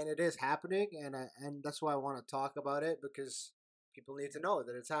 And it is happening, and that's why I want to talk about it because people need to know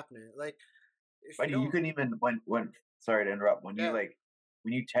that it's happening. Like if you But you don't, couldn't even when sorry to interrupt, yeah,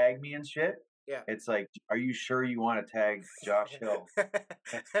 when you tag me and shit, yeah. it's like, are you sure you want to tag Josh Hill?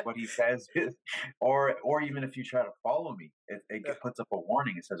 That's what he says. Or even if you try to follow me, Yeah. it puts up a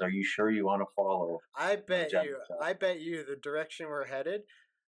warning. It says, "Are you sure you want to follow I bet Jen you, Michelle?" I bet you, the direction we're headed,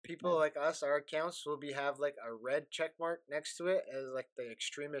 people Yeah, like us, our accounts will be have like a red check mark next to it as like the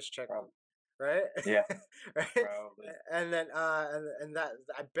extremist check mark, probably. right? Yeah, Right? probably. And then and that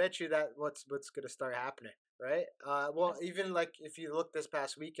I bet you that what's gonna start happening, right? Yeah, Well, even like if you look this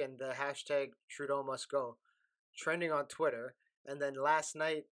past weekend, the hashtag Trudeau must go trending on Twitter, and then last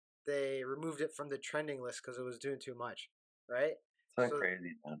night they removed it from the trending list because it was doing too much, right? so So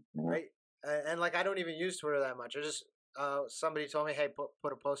crazy, man. right, and like I don't even use Twitter that much. I just somebody told me, hey,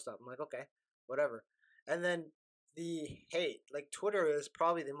 put a post up. I'm like, okay, whatever. And then the hate, like Twitter is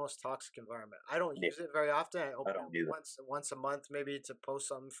probably the most toxic environment. I don't Yeah, use it very often. I I open it don't either. once a month, maybe to post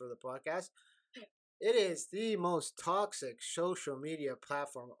something for the podcast. It is the most toxic social media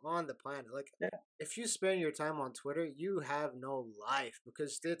platform on the planet. Like, Yeah, if you spend your time on Twitter, you have no life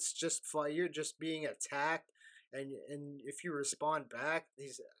because it's just fun. You're just being attacked, and if you respond back,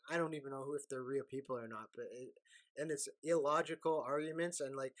 these I don't even know who if they're real people or not. And it's illogical arguments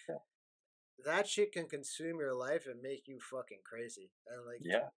and like yeah, that shit can consume your life and make you fucking crazy. And like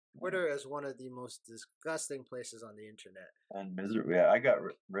yeah. Twitter is one of the most disgusting places on the internet. And misery. Yeah, I got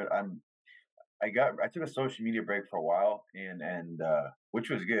rid. I took a social media break for a while, and which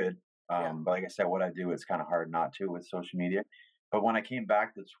was good. Yeah, But like I said, what I do, it's kind of hard not to with social media. But when I came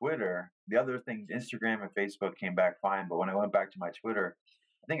back to Twitter, the other things, Instagram and Facebook came back fine. But when I went back to my Twitter,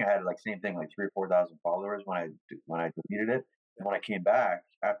 I think I had like same thing, like 3 or 4 thousand followers when I deleted it. yeah. And when I came back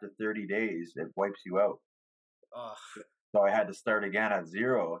after 30 days, it wipes you out. Oh, So I had to start again at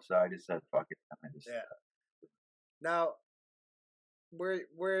zero. So I just said, fuck it. I just yeah. Now,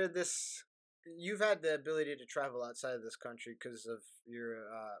 where this you've had the ability to travel outside of this country because of your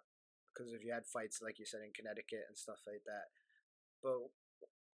because if you had fights like you said in Connecticut and stuff like that. But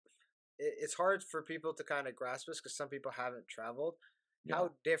it's hard for people to kind of grasp this because some people haven't traveled. yeah.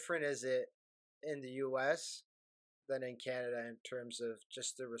 How different is it in the U.S. than in Canada in terms of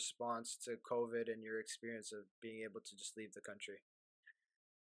just the response to COVID and your experience of being able to just leave the country?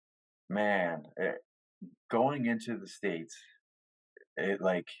 Man, going into the States, it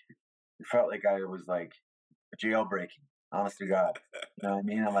like it felt like I was like jailbreaking. Honest to God, you know what I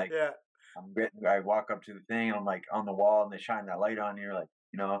mean? I'm like, Yeah, I walk up to the thing and I'm like on the wall and they shine that light on you, like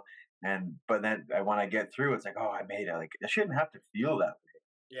and but then when I get through, it's like, oh, I made it. Like I shouldn't have to feel that way.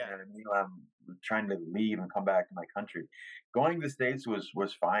 You yeah, know what I mean? When I'm trying to leave and come back to my country, going to the States was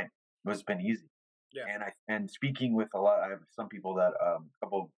fine. It's been easy. yeah, And speaking with a lot, I have some people that a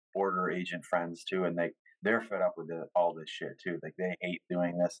couple border agent friends too, and they're fed up with all this shit too. Like they hate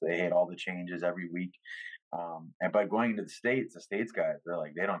doing this. They hate all the changes every week. And by going to the states guys, they're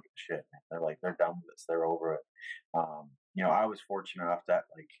like they don't give a shit. Man. They're like they're done with this. They're over it. I was fortunate enough that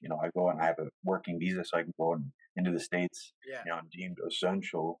I go and I have a working visa, so I can go into the states. yeah. I'm deemed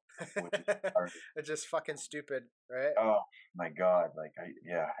essential, which is retarded. It's just fucking stupid, right? Oh my god, like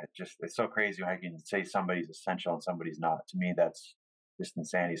it's so crazy how you can say somebody's essential and somebody's not. To me, that's just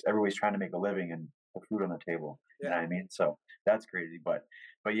insanity. Everybody's trying to make a living and put food on the table. You know Yeah, what I mean? So that's crazy. But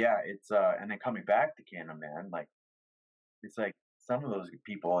yeah, it's and then coming back to Canada, man, like it's like some of those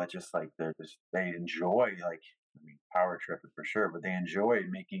people, it's just like they enjoy like power tripping for sure, but they enjoy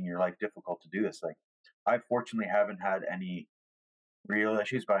making your life difficult to do this. Like I fortunately haven't had any real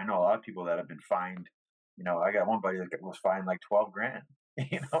issues, but I know a lot of people that have been fined. I got one buddy that was fined like 12 grand.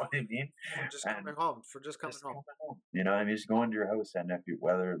 You know what I mean? for just And coming home, for just coming just home. coming home. You know what I mean? Just going to your house, and if you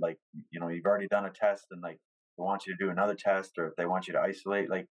whether like you've already done a test and like they want you to do another test, or if they want you to isolate,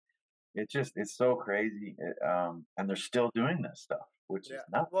 like it's so crazy. And they're still doing this stuff, which is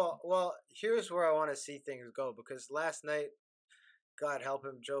Yeah. nuts. Well, here's where I want to see things go because last night, God help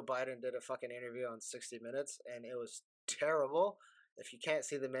him, Joe Biden did a fucking interview on 60 Minutes and it was terrible. If you can't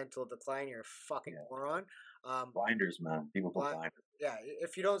see the mental decline, you're a fucking Yeah. moron. Blinders, man. People put blinders. Yeah,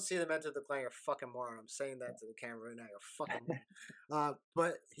 if you don't see the mental decline, you're a fucking moron. I'm saying that to the camera right now. You're a fucking moron.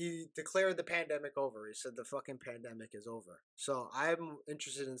 But he declared the pandemic over. He said the fucking pandemic is over. So I'm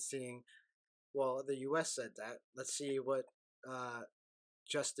interested in seeing. Well, the U.S. said that. Let's see what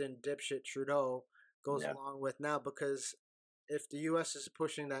Justin dipshit Trudeau goes along with now, because if the U.S. is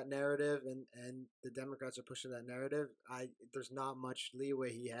pushing that narrative and the Democrats are pushing that narrative, there's not much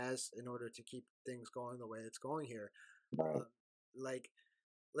leeway he has in order to keep things going the way it's going here. Right.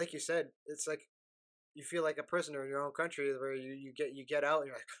 Like you said, it's like you feel like a prisoner in your own country, where you get out and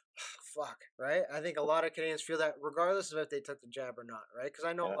you're like, oh, fuck, right? I think a lot of Canadians feel that regardless of if they took the jab or not, right? Because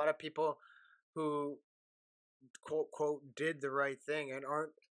I know a lot of people who quote quote did the right thing and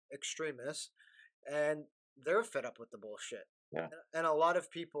aren't extremists, and they're fed up with the bullshit. Yeah. And a lot of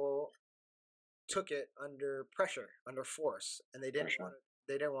people took it under pressure, under force, and they didn't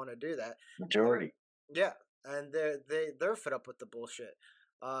want to do that. Majority. Yeah, and they're fed up with the bullshit.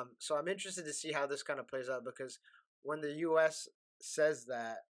 So I'm interested to see how this kind of plays out, because when the U.S. says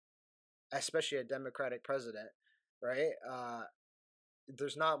that, especially a Democratic president, right?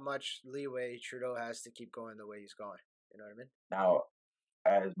 There's not much leeway Trudeau has to keep going the way he's going. You know what I mean? Now,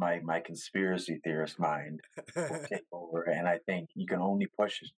 as my conspiracy theorist mind will take over, and I think you can only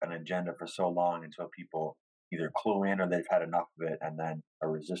push an agenda for so long until people either clue in or they've had enough of it, and then a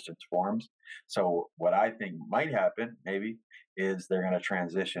resistance forms. So what I think might happen, maybe, is they're going to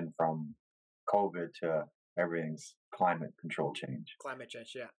transition from COVID to everything's climate control change. Climate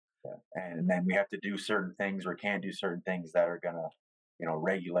change, yeah. And then we have to do certain things or can't do certain things that are going to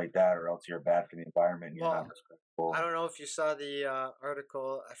regulate that, or else you're bad for the environment. You're not respectful. I don't know if you saw the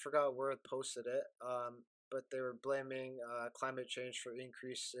article. I forgot where it posted it. But they were blaming climate change for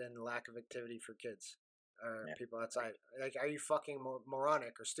increase in lack of activity for kids or people outside. Like, are you fucking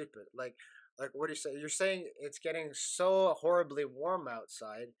moronic or stupid? Like, what do you say? You're saying it's getting so horribly warm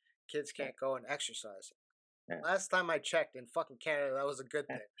outside, kids can't go and exercise. Yeah. Last time I checked in fucking Canada, that was a good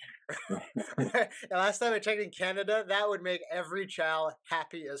thing. Last time I checked in Canada, that would make every child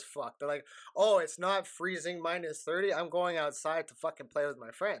happy as fuck. They're like, oh, it's not freezing -30. I'm going outside to fucking play with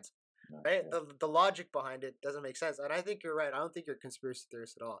my friends. Right? The logic behind it doesn't make sense. And I think you're right. I don't think you're a conspiracy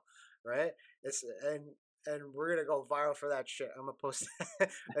theorist at all. Right? And we're gonna go viral for that shit. I'm gonna post.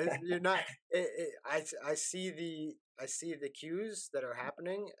 You're not. I see the cues that are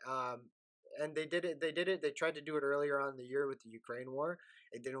happening. And they did it. They tried to do it earlier on in the year with the Ukraine war.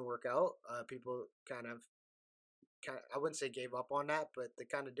 It didn't work out. People kind of, I wouldn't say gave up on that, but they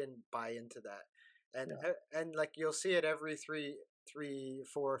kind of didn't buy into that. And like you'll see it every 3,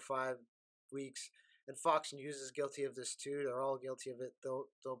 4, 5 weeks. And Fox News is guilty of this too. They're all guilty of it.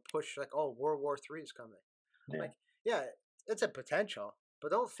 They'll push like, oh, World War III is coming. Like, yeah, it's a potential,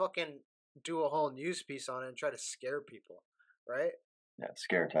 but don't fucking do a whole news piece on it and try to scare people, right? Yeah,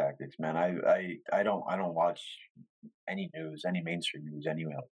 scare tactics, man. I don't watch any news, any mainstream news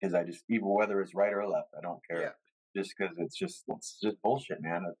anyway, because I just, even whether it's right or left, I don't care. Yeah. Just because it's just bullshit,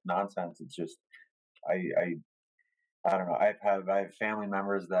 man. It's nonsense. It's just I don't know. I have family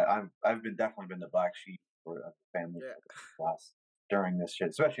members that I've definitely been the black sheep for the family last during this shit,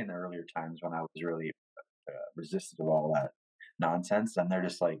 especially in the earlier times when I was really resistant of all that nonsense. And they're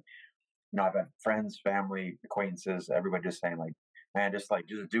just like, I've had friends, family, acquaintances, everybody just saying like, man, just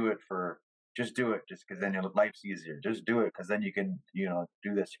do it just because then your life's easier. Just do it because then you can,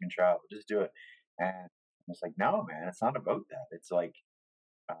 do this, you can travel. Just do it. And it's like, no, man, it's not about that. It's like,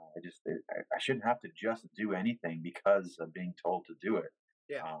 I shouldn't have to just do anything because of being told to do it.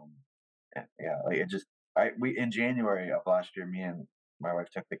 Yeah. Like it just, we in January of last year, me and my wife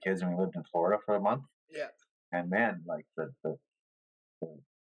took the kids and we lived in Florida for a month. Yeah. And man, like the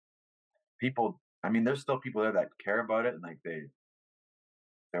people, I mean, there's still people there that care about it, and like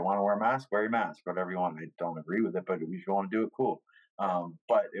they want to wear a mask, wear your mask, whatever you want. I don't agree with it, but if you want to do it, cool.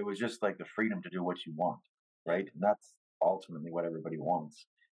 But it was just like the freedom to do what you want, right? And that's ultimately what everybody wants.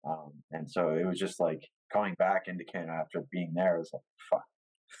 And so it was just like coming back into Canada after being there. It was like, fuck.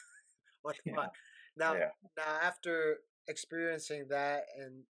 What the fuck? Now, after experiencing that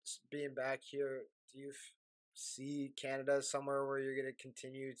and being back here, do you see Canada somewhere where you're going to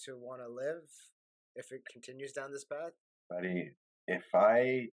continue to want to live if it continues down this path? Buddy, if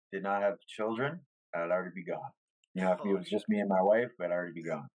I did not have children, I'd already be gone. If it was just me and my wife, I'd already be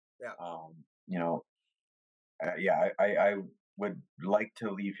gone. Yeah. I would like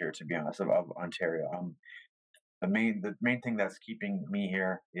to leave here, to be honest, of Ontario. The main thing that's keeping me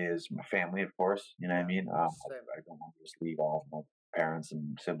here is my family, of course. You know what I mean? I don't want to just leave all of my parents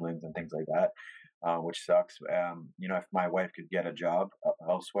and siblings and things like that. which sucks. If my wife could get a job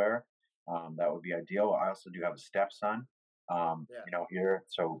elsewhere, that would be ideal. I also do have a stepson, Yeah. here.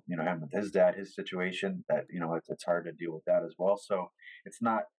 So, and with his dad, his situation, that, it's hard to deal with that as well. So it's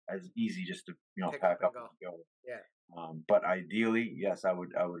not as easy just to, Pick up pack and up go. and go. Yeah. But ideally, yes, I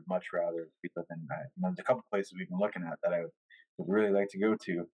would much rather be living. There's a couple places we've been looking at that I would really like to go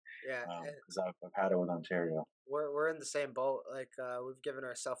to, Yeah. because I've had it with Ontario. We're in the same boat. Like we've given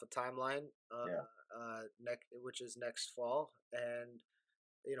ourselves a timeline, Yeah, next which is next fall, and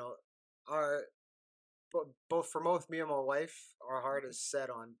you know, our both for both me and my wife, our heart is set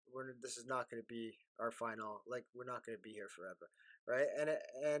on this is not going to be our final. Like we're not going to be here forever, right?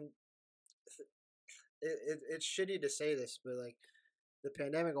 And it's shitty to say this, but like the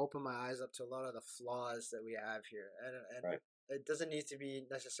pandemic opened my eyes up to a lot of the flaws that we have here, and right. it doesn't need to be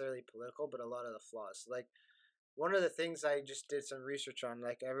necessarily political, but a lot of the flaws, like one of the things I just did some research on,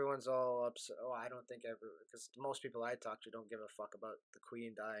 like everyone's all upset. Oh, I don't think ever because most people I talk to don't give a fuck about the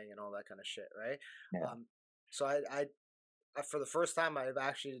Queen dying and all that kind of shit, right? Yeah, Um, so I for the first time I've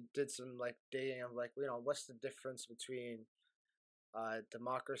actually did some like digging of like what's the difference between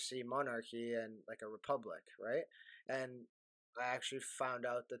democracy, monarchy, and like a republic, right? And I actually found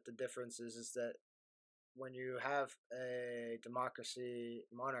out that the difference is that when you have a democracy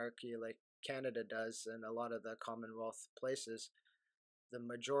monarchy like Canada does and a lot of the Commonwealth places, the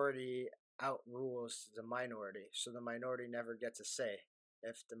majority outrules the minority. So the minority never gets a say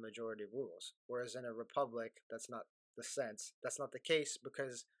if the majority rules. Whereas in a republic, that's not the sense. That's not the case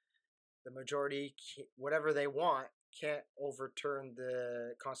because the majority, whatever they want, can't overturn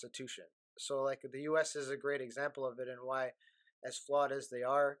the Constitution. So, like, the US is a great example of it and why, as flawed as they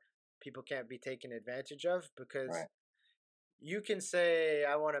are, people can't be taken advantage of because right. you can say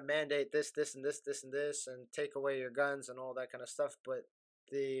I want to mandate this, this, and this, this, and this, and take away your guns and all that kind of stuff, but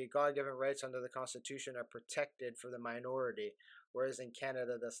the God-given rights under the Constitution are protected for the minority, whereas in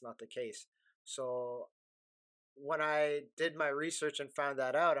Canada that's not the case. So when I did my research and found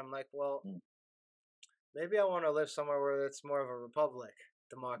that out, I'm like, well, Mm, maybe I want to live somewhere where it's more of a republic, right.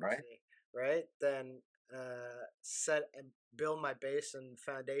 democracy, right? Then set and build my base and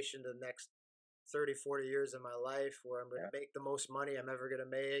foundation the next 30, 40 years of my life where I'm going Yeah. to make the most money I'm ever going to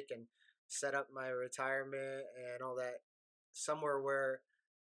make and set up my retirement and all that somewhere where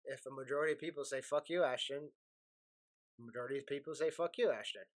if a majority of people say fuck you, Ashton, majority of people say fuck you,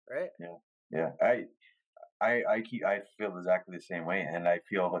 Ashton, right? Yeah. Yeah. I feel exactly the same way, and I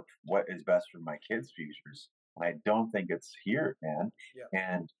feel like what is best for my kids' futures. And I don't think it's here, man. Yeah.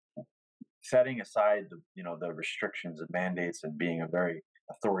 And setting aside the restrictions and mandates and being a very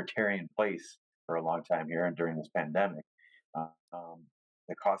authoritarian place for a long time here and during this pandemic, uh, um,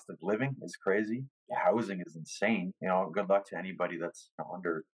 the cost of living is crazy. The housing is insane. Good luck to anybody that's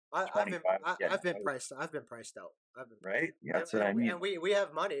under I've been 25 getting I've been a house, priced I've been priced out. I've been priced right? Yeah, out. that's what I mean. And we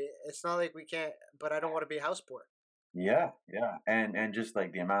have money. It's not like we can't. But I don't want to be house poor. Yeah, yeah, and just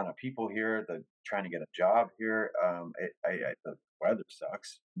like the amount of people here, the trying to get a job here, the weather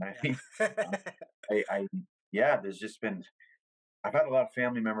sucks. I mean, um, Yeah. I yeah, there's just been I've had a lot of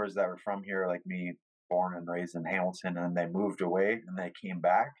family members that were from here, like me, born and raised in Hamilton, and they moved away and they came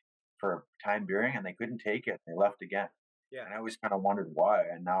back for a time being and they couldn't take it. They left again, Yeah. and I always kind of wondered why,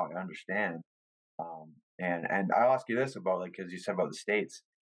 and now I understand. And I'll ask you this about like because you said about the states.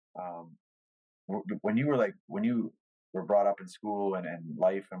 Um, when you were when you were brought up in school and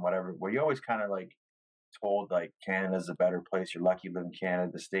life and whatever, were you always kind of like told like Canada's a better place? You're lucky you live in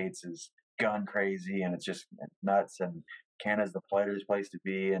Canada. The States is gun crazy and it's just nuts, and Canada's the politest place to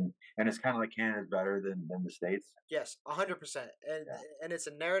be, and it's kind of like Canada's better than the States. Yes, 100%. Yeah, And it's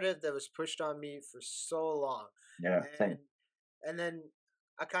a narrative that was pushed on me for so long, yeah, and same. and then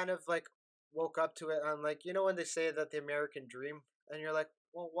I kind of like woke up to it. I'm like, when they say that the American dream, and you're like,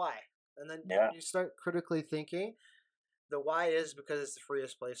 well, why? And then Yeah, you start critically thinking. The why is because it's the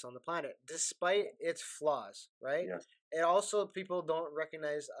freest place on the planet, despite its flaws, right? yes, And also, people don't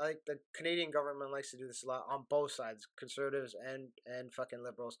recognize, like the Canadian government likes to do this a lot on both sides, conservatives and fucking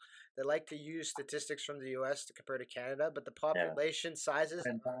liberals. They like to use statistics from the US to compare to Canada, but the yeah, population sizes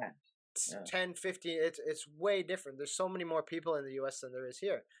 10 times. Yeah, 10, 15, it's way different. There's so many more people in the US than there is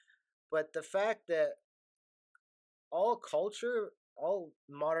here. But the fact that all culture, all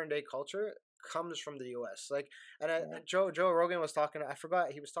modern day culture comes from the US. Like, yeah. and Joe Rogan was talking. I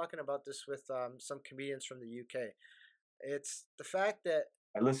forgot he was talking about this with some comedians from the UK. It's the fact that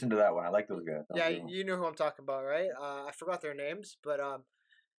I listened to that one. I like those guys. That was yeah, a good one. you know who I'm talking about, right? I forgot their names, but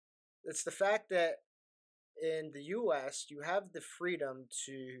it's the fact that in the US you have the freedom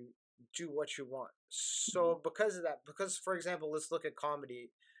to do what you want. Mhm. So because of that, because for example, let's look at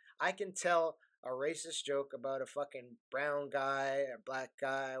comedy. I can tell a racist joke about a fucking brown guy, a black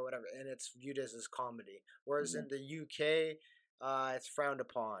guy, whatever, and it's viewed as comedy. Whereas in the UK, it's frowned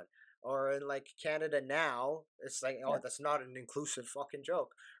upon. Or in like Canada now, it's like, oh, Yeah. that's not an inclusive fucking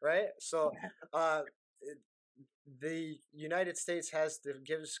joke, right? So, it, the United States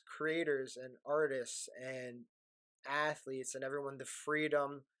gives creators and artists and athletes and everyone the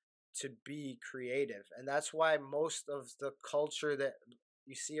freedom to be creative, and that's why most of the culture that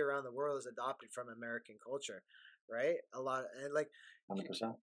you see around the world is adopted from American culture, right? A lot, and like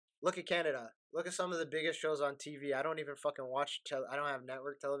 100%. look at Canada. Look at some of the biggest shows on TV. I don't even fucking watch. I don't have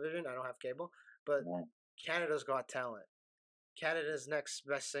network television. I don't have cable. But Right. Canada's Got Talent. Canada's Next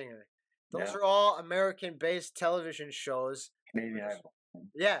Best Singer. Those Yeah. are all American-based television shows. Canadian Idol.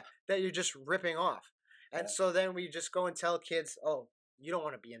 Yeah, that you're just ripping off. And Yeah. so then we just go and tell kids, "Oh, you don't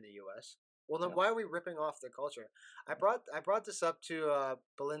want to be in the U.S." Well, then Yeah. why are we ripping off their culture? I brought this up to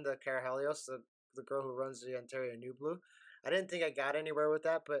Belinda Carahalios, the girl who runs the Ontario New Blue. I didn't think I got anywhere with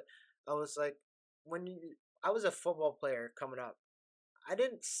that, but I was like, I was a football player coming up. I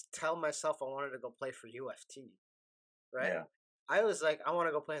didn't tell myself I wanted to go play for UFT, right? Yeah. I was like, I want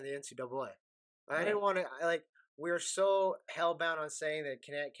to go play in the NCAA. I Yeah. didn't want to. We're so hellbound on saying that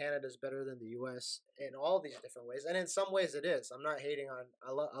Canada is better than the U.S. in all these different ways, and in some ways it is. I'm not hating on.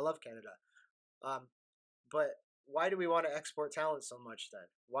 I love Canada, but why do we want to export talent so much then?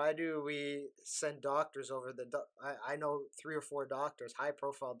 Why do we send doctors over I know 3 or 4 doctors, high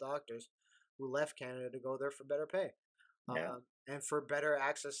profile doctors, who left Canada to go there for better pay, Yeah. and for better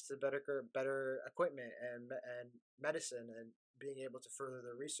access to better equipment and medicine and being able to further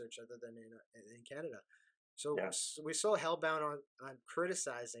their research other than in Canada. So Yeah. we're so hellbound on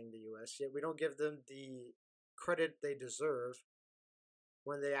criticizing the U.S., yet we don't give them the credit they deserve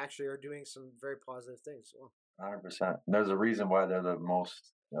when they actually are doing some very positive things. Well, 100%. There's a reason why they're the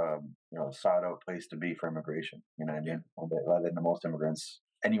most, sought out place to be for immigration. You know what I yeah, mean? Why they're the most immigrants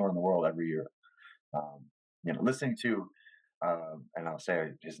anywhere in the world every year. Listening to, and I'll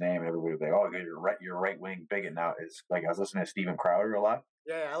say his name, and everybody will be like, "Oh, you're right wing bigot." Now it's like I was listening to Steven Crowder a lot.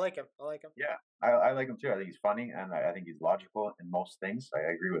 yeah, I like him. I like him. Yeah, I like him too. I think he's funny, and I think he's logical in most things. I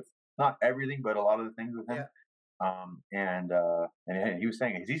agree with not everything, but a lot of the things with him. Yeah. And he was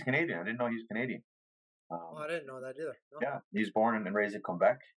saying he's Canadian. I didn't know he was Canadian. Oh, I didn't know that either. No. Yeah, he was born and raised in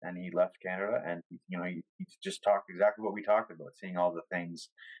Quebec, and he left Canada, and he just talked exactly what we talked about, seeing all the things.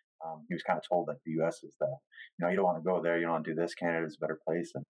 He was kind of told that the U.S. is you don't want to go there, you don't want to do this. Canada's a better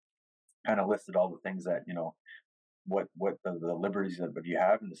place, and kind of listed all the things that what the liberties that you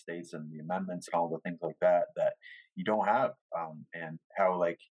have in the states and the amendments and all the things like that you don't have, and how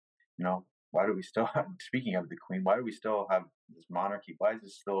why do we still have, speaking of the Queen, why do we still have this monarchy? Why is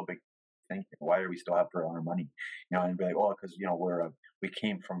this still a big thing? Why do we still have to earn our money? And be like, oh, because we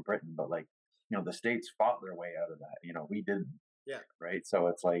came from Britain, but the states fought their way out of that. We didn't. Yeah. Right. So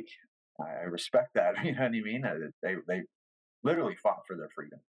it's like I respect that. You know what I mean? They literally fought for their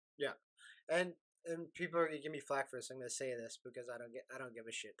freedom. Yeah, and people are gonna give me flack for this. I'm gonna say this because I don't give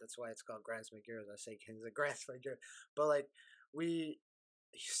a shit. That's why it's called Grants McGears. I say Kings of Grants McGears. But like we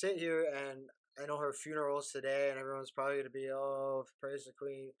sit here and I know her funeral's today, and everyone's probably gonna be, oh, praise the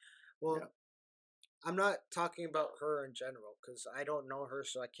Queen. Well, Yeah. I'm not talking about her in general because I don't know her,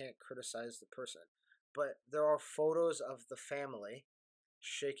 so I can't criticize the person. But there are photos of the family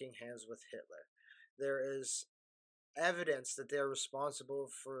shaking hands with Hitler. There is evidence that they're responsible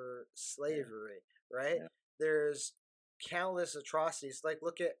for slavery, right? Yeah. There's countless atrocities. Like,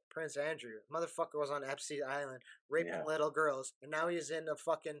 look at Prince Andrew. Motherfucker was on Epstein Island raping Yeah. little girls, and now he's in a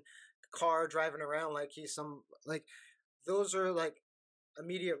fucking car driving around like he's some, like, those are like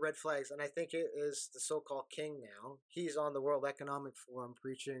immediate red flags. And I think it is the so-called king now. He's on the World Economic Forum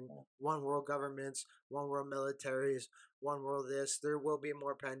preaching one world governments, one world militaries, one world this. There will be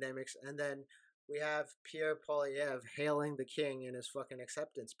more pandemics. And then we have Pierre Poilievre hailing the king in his fucking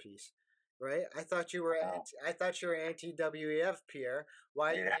acceptance piece. Right? I thought you were Wow. anti WEF, Pierre.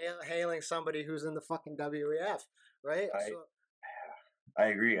 Why are you Yeah. hailing somebody who's in the fucking WEF? Right? I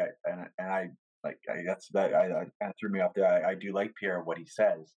agree. I that's that I kind of threw me off there. I do like Pierre what he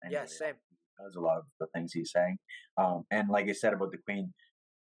says. Yeah, Anyway, same. he does a lot of the things he's saying. And like I said about the Queen,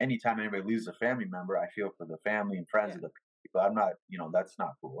 anytime anybody loses a family member, I feel for the family and friends of the people. I'm not, that's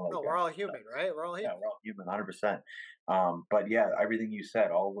not cool. No, we're all human, right? We're all Yeah, human. we're all human, 100%. But yeah, everything you said,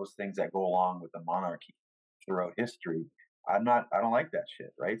 all those things that go along with the monarchy throughout history, I don't like that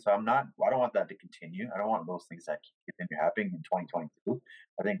shit, right? So I don't want that to continue. I don't want those things that continue happening in 2022.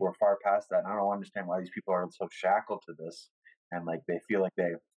 I think we're far past that. And I don't understand why these people are so shackled to this. And like, they feel like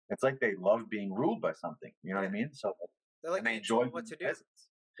it's like they love being ruled by something. You know what I mean? So, They're like and they being enjoy told what to do. peasants.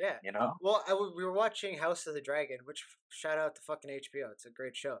 Yeah. You know? Well, we were watching House of the Dragon, which shout out to fucking HBO. It's a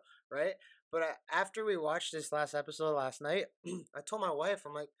great show, right? But after we watched this last episode last night, I told my wife,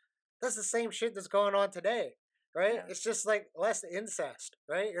 I'm like, that's the same shit that's going on today, right? Yeah. It's just like less incest,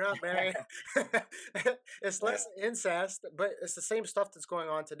 right? You're not married. It's Yeah. less incest, but it's the same stuff that's going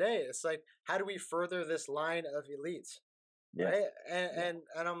on today. It's like, how do we further this line of elites, Yes. right? And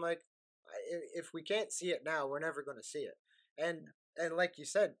Yeah. and I'm like, if we can't see it now, we're never going to see it. And like you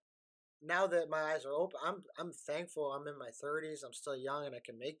said, now that my eyes are open, I'm thankful. I'm in my 30s. I'm still young, and I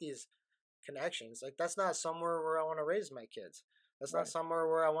can make these connections. Like that's not somewhere where I want to raise my kids. That's not Right. somewhere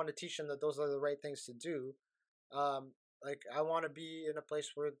where I want to teach them that those are the right things to do. Like I want to be in a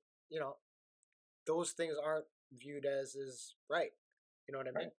place where you know those things aren't viewed as is right. You know what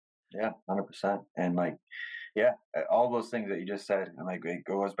I Right. mean? Yeah, 100%. And like, yeah, all those things that you just said, and like it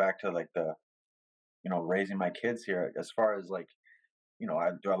goes back to like the, raising my kids here. As far as like,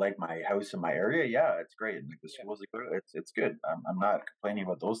 do I like my house in my area? Yeah, it's great. And like the Yeah. schools are good. It's good. I'm not complaining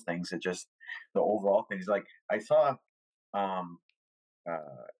about those things. It's just the overall things. Like I saw, um,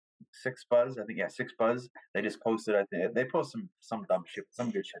 uh, Six Buzz. I think, yeah, Six Buzz. They just posted. I think they post some dumb shit, some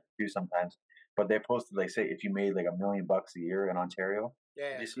good shit too sometimes. But they posted like, say if you made like $1 million a year in Ontario. Yeah,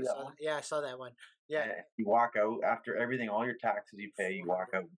 Did yeah, you I see that saw one? yeah, I saw that one. Yeah, And you walk out after everything, all your taxes you pay, you walk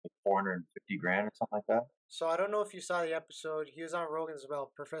 400. out with like 450 grand or something like that. So I don't know if you saw the episode. He was on Rogan's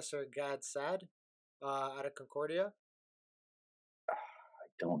about Professor Gad Sad, out of Concordia. I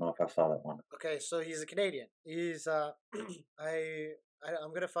don't know if I saw that one. Okay, so he's a Canadian. He's I,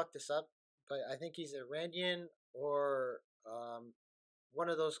 I'm gonna fuck this up, but I think he's Iranian or one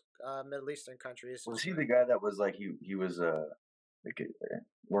of those Middle Eastern countries. Was he the guy that was like he was like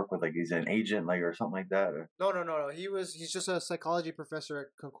work with like he's an agent like or something like that? Or? No. He's just a psychology professor at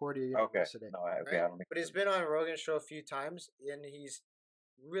Concordia Okay, University, no, okay, right? I don't think But he's been on Rogan's show a few times, and he's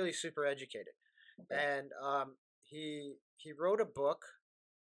really super educated. okay. And he wrote a book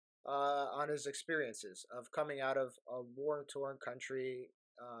on his experiences of coming out of a war torn country,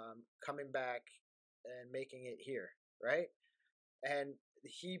 coming back and making it here, right? And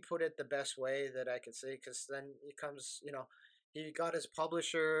he put it the best way that I could say, because then he comes, he got his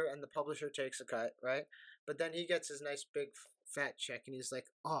publisher, and the publisher takes a cut, right? But then he gets his nice big fat check, and he's like,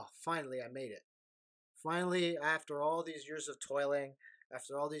 "Oh, finally, I made it. Finally, after all these years of toiling,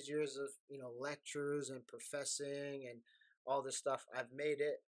 after all these years of lectures and professing and all this stuff, I've made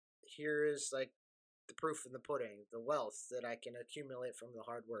it. Here is like the proof in the pudding, the wealth that I can accumulate from the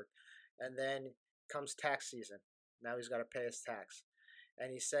hard work." And then comes tax season. Now he's got to pay his tax.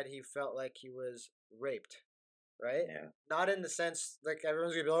 And he said he felt like he was raped, right? Yeah, Not in the sense like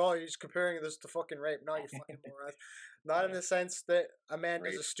everyone's gonna be like, "Oh, he's comparing this to fucking rape." No, you fucking moron. Not in yeah. the sense that a man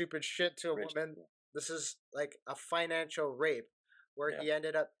does Rape, a stupid shit to a rich. woman. This is like a financial rape where Yeah, he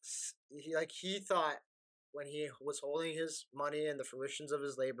ended up he thought when he was holding his money and the fruitions of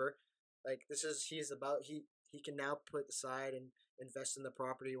his labor, like this is he's about he can now put aside and invest in the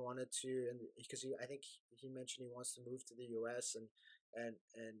property he wanted to, and because I think he mentioned he wants to move to the U.S. and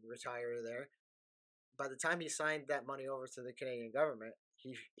retire there. By the time he signed that money over to the Canadian government,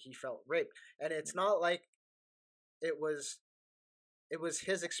 he felt raped, and it's not like it was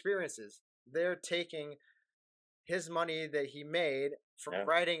his experiences. They're taking his money that he made from yeah,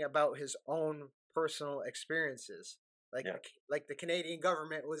 writing about his own personal experiences. Like yeah, like the Canadian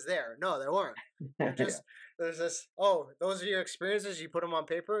government was there. No, they weren't. They're yeah, just there's this. Oh, those are your experiences. You put them on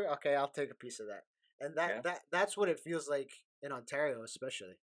paper. Okay, I'll take a piece of that. And yeah. that's what it feels like in Ontario,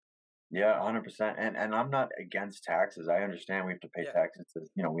 especially. Yeah, 100%. And I'm not against taxes. I understand we have to pay Yeah, taxes.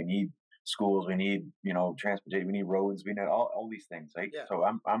 We need schools, we need, transportation, we need roads, we need all these things, right? yeah, So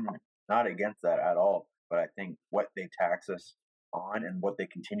I'm not against that at all. But I think what they tax us on and what they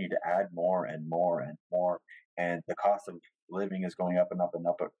continue to add more and more and more, and the cost of living is going up and up and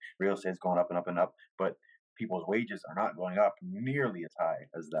up. Real estate is going up and up and up, but people's wages are not going up nearly as high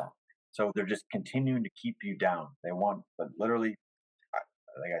as that. no, So they're just continuing to keep you down. They want, but literally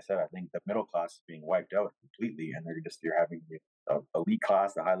like I said, I think the middle class is being wiped out completely, and you're having the elite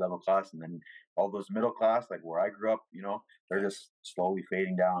class, the high level class, and then all those middle class, like where I grew up, they're yeah, just slowly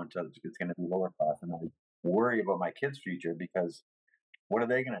fading down until it's going to be lower class, and I worry about my kids' future because what are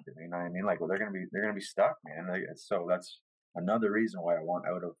they going to do? You know what I mean? Like, well, they're going to be stuck, man. So that's another reason why I want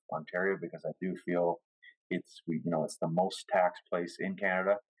out of Ontario because I do feel it's the most taxed place in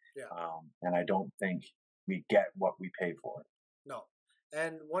Canada, yeah. and I don't think we get what we pay for. No.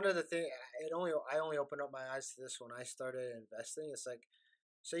 And one of the things, I only opened up my eyes to this when I started investing. It's like,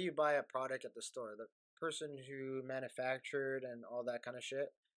 say you buy a product at the store, the person who manufactured and all that kind of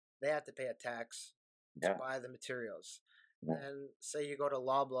shit, they have to pay a tax to Yeah, buy the materials. and say you go to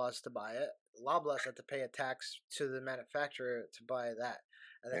Loblaws to buy it. Loblaws have to pay a tax to the manufacturer to buy that,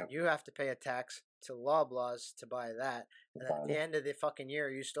 and then you have to pay a tax to Loblaws to buy that, and at the end of the fucking year,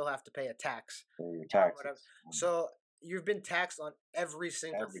 you still have to pay a tax. Your taxes. So you've been taxed on every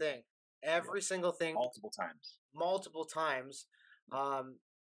single thing, every single thing, multiple times,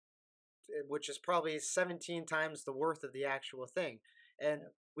 which is probably 17 times the worth of the actual thing, and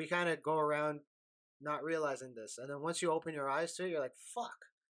we kind of go around not realizing this, and then once you open your eyes to it, you're like, "Fuck,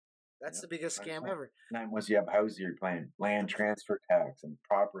 that's the biggest scam ever." And then once you have houses, you're paying land transfer tax and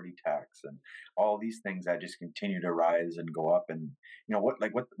property tax and all these things that just continue to rise and go up. And you know what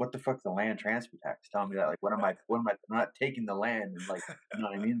the fuck's the land transfer tax? Tell me that. Like, what am I? I'm not taking the land and like, you know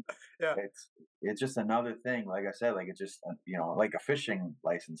what I mean? Yeah. It's just another thing. Like I said, like it's just like a fishing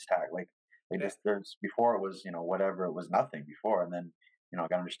license tax. Like there's before it was whatever, it was nothing before, and then I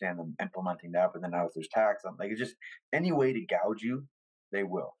can understand them implementing that, but then now there's tax. I'm like, it's just any way to gouge you, they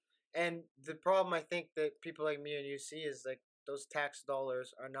will. And the problem I think that people like me and you see is like those tax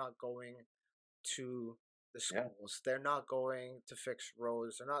dollars are not going to the schools. They're not going to fix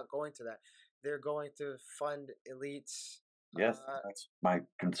roads. They're not going to that. They're going to fund elites. Yes, that's my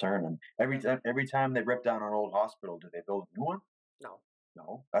concern. And every time they rip down an old hospital, do they build a new one? No.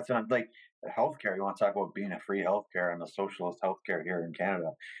 That's what I'm like. Healthcare. You want to talk about being a free healthcare and the socialist healthcare here in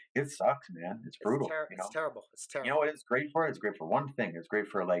Canada? It sucks, man. It's brutal. It's terrible. It's terrible. You know what it's great for? It's great for one thing. It's great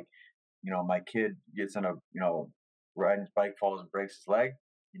for like, my kid gets in a riding his bike, falls and breaks his leg.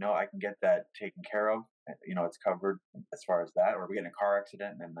 I can get that taken care of. It's covered as far as that. Or we get in a car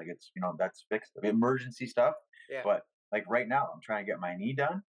accident and like it's that's fixed. The emergency stuff. Yeah. But like right now, I'm trying to get my knee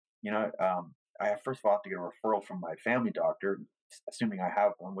done. I first of all have to get a referral from my family doctor, assuming I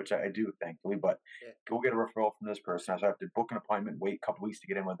have one, which I do, thankfully. But go get a referral from this person. So I have to book an appointment, wait a couple weeks to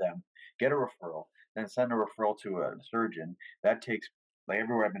get in with them, get a referral, then send a referral to a surgeon. That takes, like,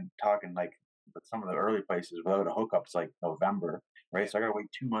 everywhere I've been talking, like, but some of the early places without a hookup, it's like November, right? So I got to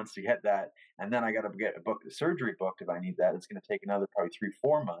wait 2 months to get that, and then I got to get a surgery booked if I need that. It's going to take another probably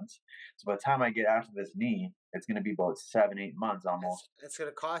 3-4 months. So by the time I get after this knee, it's going to be about 7-8 months almost. It's going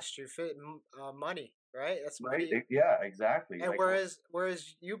to cost you money, right? That's right. Money. Yeah, exactly. And like,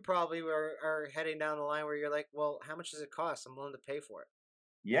 whereas you probably are heading down the line where you're like, well, how much does it cost? I'm willing to pay for it.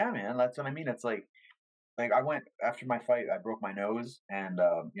 Yeah, man, that's what I mean. It's like I went after my fight. I broke my nose, and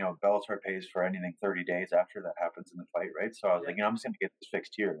Bellator pays for anything 30 days after that happens in the fight, right? So I was like, I'm just gonna get this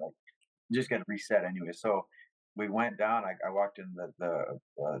fixed here, like just get reset anyway. So we went down. I walked in the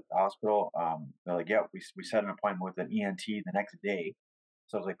hospital. They're like, yeah, we set an appointment with an ENT the next day.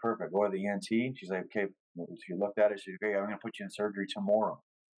 So I was like, perfect. Go to the ENT. She's like, okay. She looked at it. She's like, okay, I'm gonna put you in surgery tomorrow.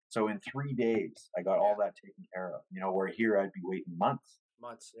 So in 3 days, I got all that taken care of. Where here I'd be waiting months.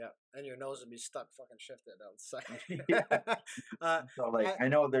 Yeah, and your nose would be stuck fucking shifted outside. So like, I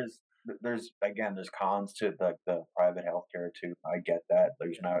know there's cons to the private healthcare too. I get that.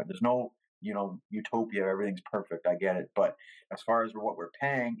 There's no utopia. Everything's perfect. I get it. But as far as what we're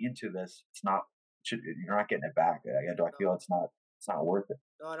paying into this, you're not getting it back. I feel it's not worth it.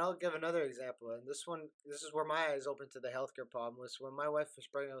 No, and I'll give another example. And this is where my eyes opened to the healthcare problem. Was when my wife was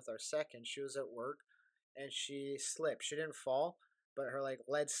pregnant with our second. She was at work, and she slipped. She didn't fall, but her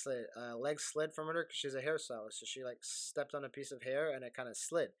leg slid from under because she's a hairstylist. So she stepped on a piece of hair and it kind of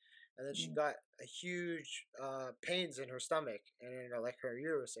slid, and then she got a huge pains in her stomach and in her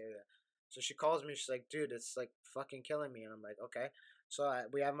uterus area. So she calls me. She's like, "Dude, it's like fucking killing me." And I'm like, "Okay." So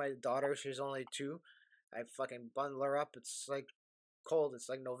we have my daughter. She's only 2. I fucking bundle her up. It's like cold. It's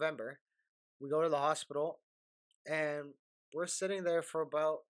like November. We go to the hospital, and we're sitting there for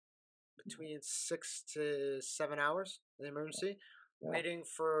about between 6 to 7 hours in the emergency, waiting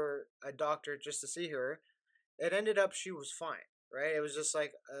for a doctor just to see her. It ended up she was fine, right? It was just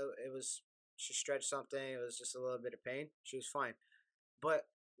like she stretched something. It was just a little bit of pain. She was fine. But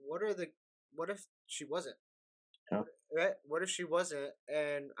what if she wasn't? Yeah. Right? What if she wasn't?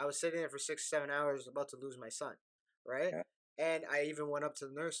 And I was sitting there for 6, 7 hours about to lose my son, right? Yeah. And I even went up to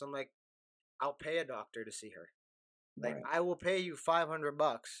the nurse. I'm like, I'll pay a doctor to see her. Like, I will pay you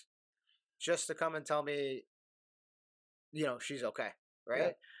 $500 just to come and tell me, she's okay,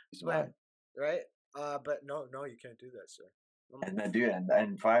 right? Yeah, right? But no, you can't do that, sir. And then, dude,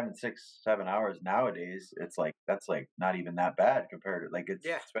 and 5 and 6, 7 hours nowadays, it's like that's like not even that bad compared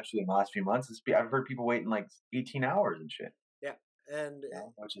to especially in the last few months. I've heard people waiting like 18 hours and shit. Yeah, and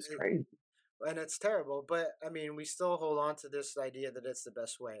which is crazy. And it's terrible, but I mean, we still hold on to this idea that it's the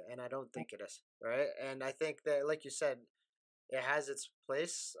best way, and I don't think it is, right? And I think that, like you said, it has its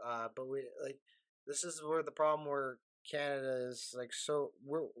place, but this is where the problem where Canada is like so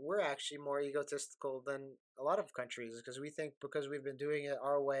we're actually more egotistical than a lot of countries because we think because we've been doing it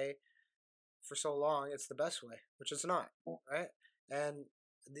our way for so long it's the best way, which it's not, right? And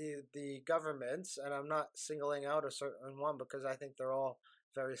the governments, and I'm not singling out a certain one because I think they're all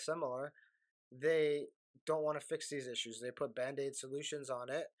very similar. They don't want to fix these issues. They put band-aid solutions on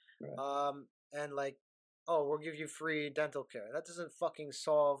it. Right. And like, oh, we'll give you free dental care. That doesn't fucking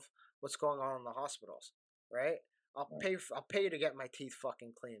solve what's going on in the hospitals, right? I'll pay to get my teeth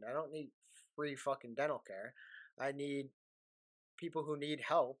fucking cleaned. I don't need free fucking dental care. I need people who need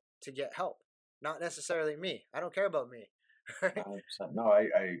help to get help, not necessarily me. I don't care about me. Right? 100%. No, I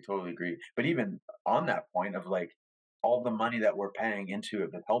totally agree. But even on that point of like all the money that we're paying into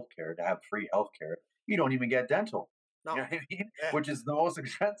the healthcare to have free healthcare, you don't even get dental. You know No. what I mean? Yeah. Which is the most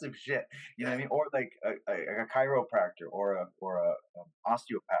expensive shit. You know what I Yeah. mean? Or like a chiropractor or a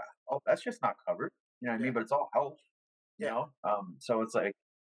osteopath. Oh, that's just not covered. You know what I Yeah. mean? But it's all health. You Yeah. know? So it's like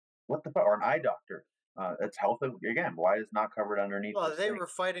what the fuck? Or an eye doctor. It's health again. Why is not covered underneath Well, this they thing? were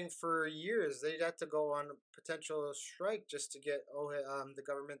fighting for years. They'd had to go on a potential strike just to get the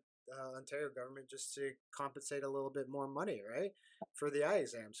government, Ontario government, just to compensate a little bit more money, right, for the eye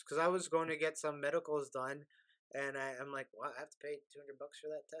exams. Because I was going to get some medicals done, and I'm like, what? I have to pay $200 for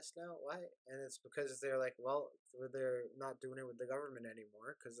that test now? Why? And it's because they're like, well, they're not doing it with the government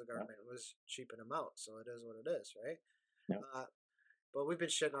anymore because the Yeah. government was cheaping them out. So it is what it is, right? Yeah. But we've been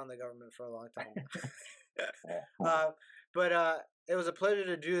shitting on the government for a long time. Yeah. uh, but it was a pleasure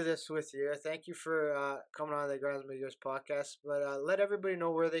to do this with you. Thank you for coming on the Grands Amigos podcast. But let everybody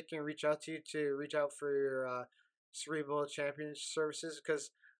know where they can reach out to you to reach out for your cerebral champion services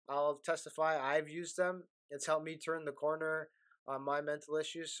because I'll testify I've used them. It's helped me turn the corner on my mental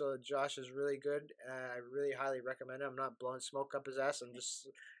issues. So Josh is really good. I really highly recommend it. I'm not blowing smoke up his ass. I'm just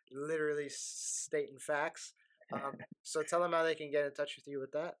literally stating facts. So tell them how they can get in touch with you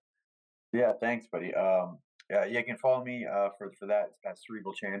with that. Yeah, thanks, buddy. Yeah, you can follow me for that. It's at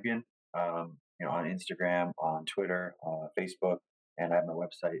Cerebral Champion. On Instagram, on Twitter, Facebook, and I have my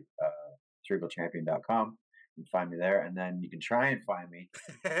website, cerebralchampion.com. You can find me there, and then you can try and find me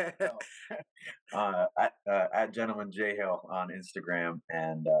at Gentleman J Hill on Instagram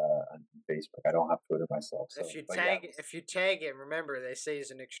and on Facebook. I don't have Twitter myself, so but yeah, If you tag him, remember they say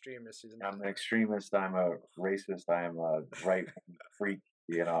he's an extremist. He's not. I'm an extremist. I'm a racist. I'm a right freak.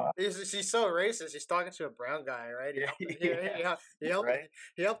 You know. He's so racist. He's talking to a brown guy, right? Yeah, He helped right.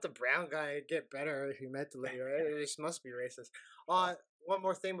 he helped the brown guy get better mentally, right? He must be racist. One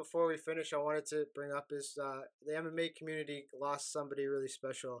more thing before we finish, I wanted to bring up is the MMA community lost somebody really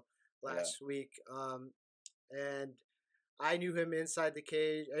special last week. And I knew him inside the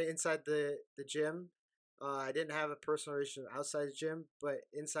cage, inside the gym. I didn't have a personal relationship outside the gym, but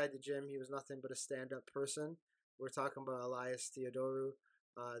inside the gym, he was nothing but a stand-up person. We're talking about Elias Theodorou,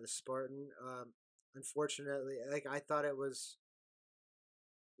 the Spartan. Unfortunately, like I thought it was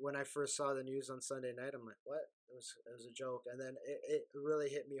when I first saw the news on Sunday night. I'm like, what? It was a joke, and then it really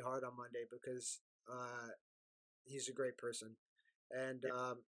hit me hard on Monday because he's a great person, and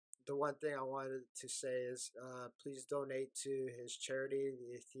the one thing I wanted to say is please donate to his charity,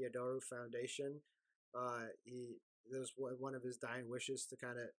 the Theodorou Foundation. He that was one of his dying wishes to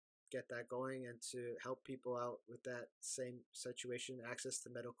kind of get that going and to help people out with that same situation, access to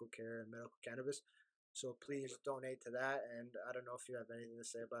medical care and medical cannabis. So please donate to that. And I don't know if you have anything to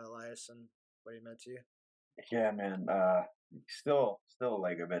say about Elias and what he meant to you. Yeah, man. Still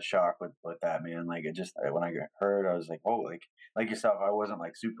like a bit shocked with that, man. Like it just when I heard, I was like, oh, like yourself, I wasn't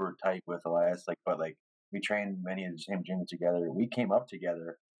like super tight with Elias, like, but like we trained many of the same gyms together. We came up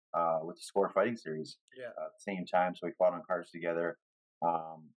together with the Score Fighting Series Yeah. at the same time, so we fought on cards together.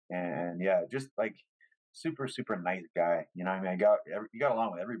 And yeah, just like super nice guy. You know, what I mean, you got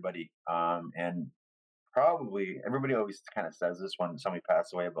along with everybody. And probably everybody always kind of says this when somebody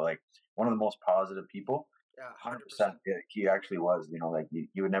passed away, but like one of the most positive people. Yeah, 100%. 100%. He actually was. You know, like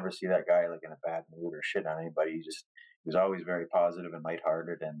you would never see that guy like in a bad mood or shit on anybody. He was always very positive and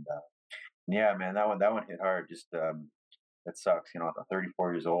lighthearted. And yeah, man, that one hit hard. Just it sucks. You know, I'm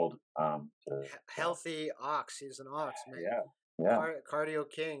 34 years old. Healthy ox. He's an ox, man. Yeah. Cardio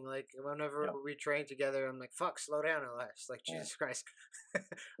king. Like whenever Yeah. we train together, I'm like, "Fuck, slow down, Elias." Like Yeah. Jesus Christ. Yeah,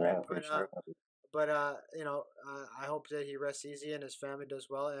 Right? for sure. But I hope that he rests easy and his family does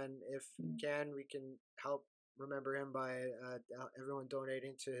well. And if we can help remember him by everyone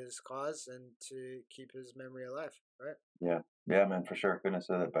donating to his cause and to keep his memory alive. Right? Yeah, man, for sure. Couldn't have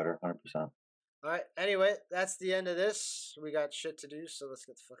said it better. 100%. All right. Anyway, that's the end of this. We got shit to do, so let's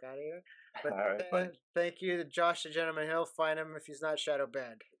get the fuck out of here. But All right, buddy. thank you to Josh the Gentleman Hill. Find him if he's not shadow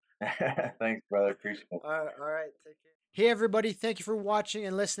banned. Thanks, brother. Appreciate it. All right. Take care. Hey everybody, thank you for watching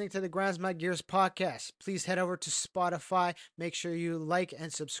and listening to the Grinds My Gears podcast. Please head over to Spotify, make sure you like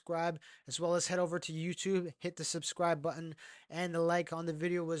and subscribe, as well as head over to YouTube, hit the subscribe button and the like on the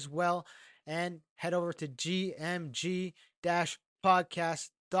video as well, and head over to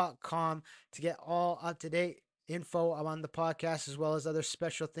gmg-podcast.com to get all up-to-date info on the podcast as well as other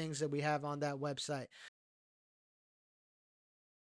special things that we have on that website.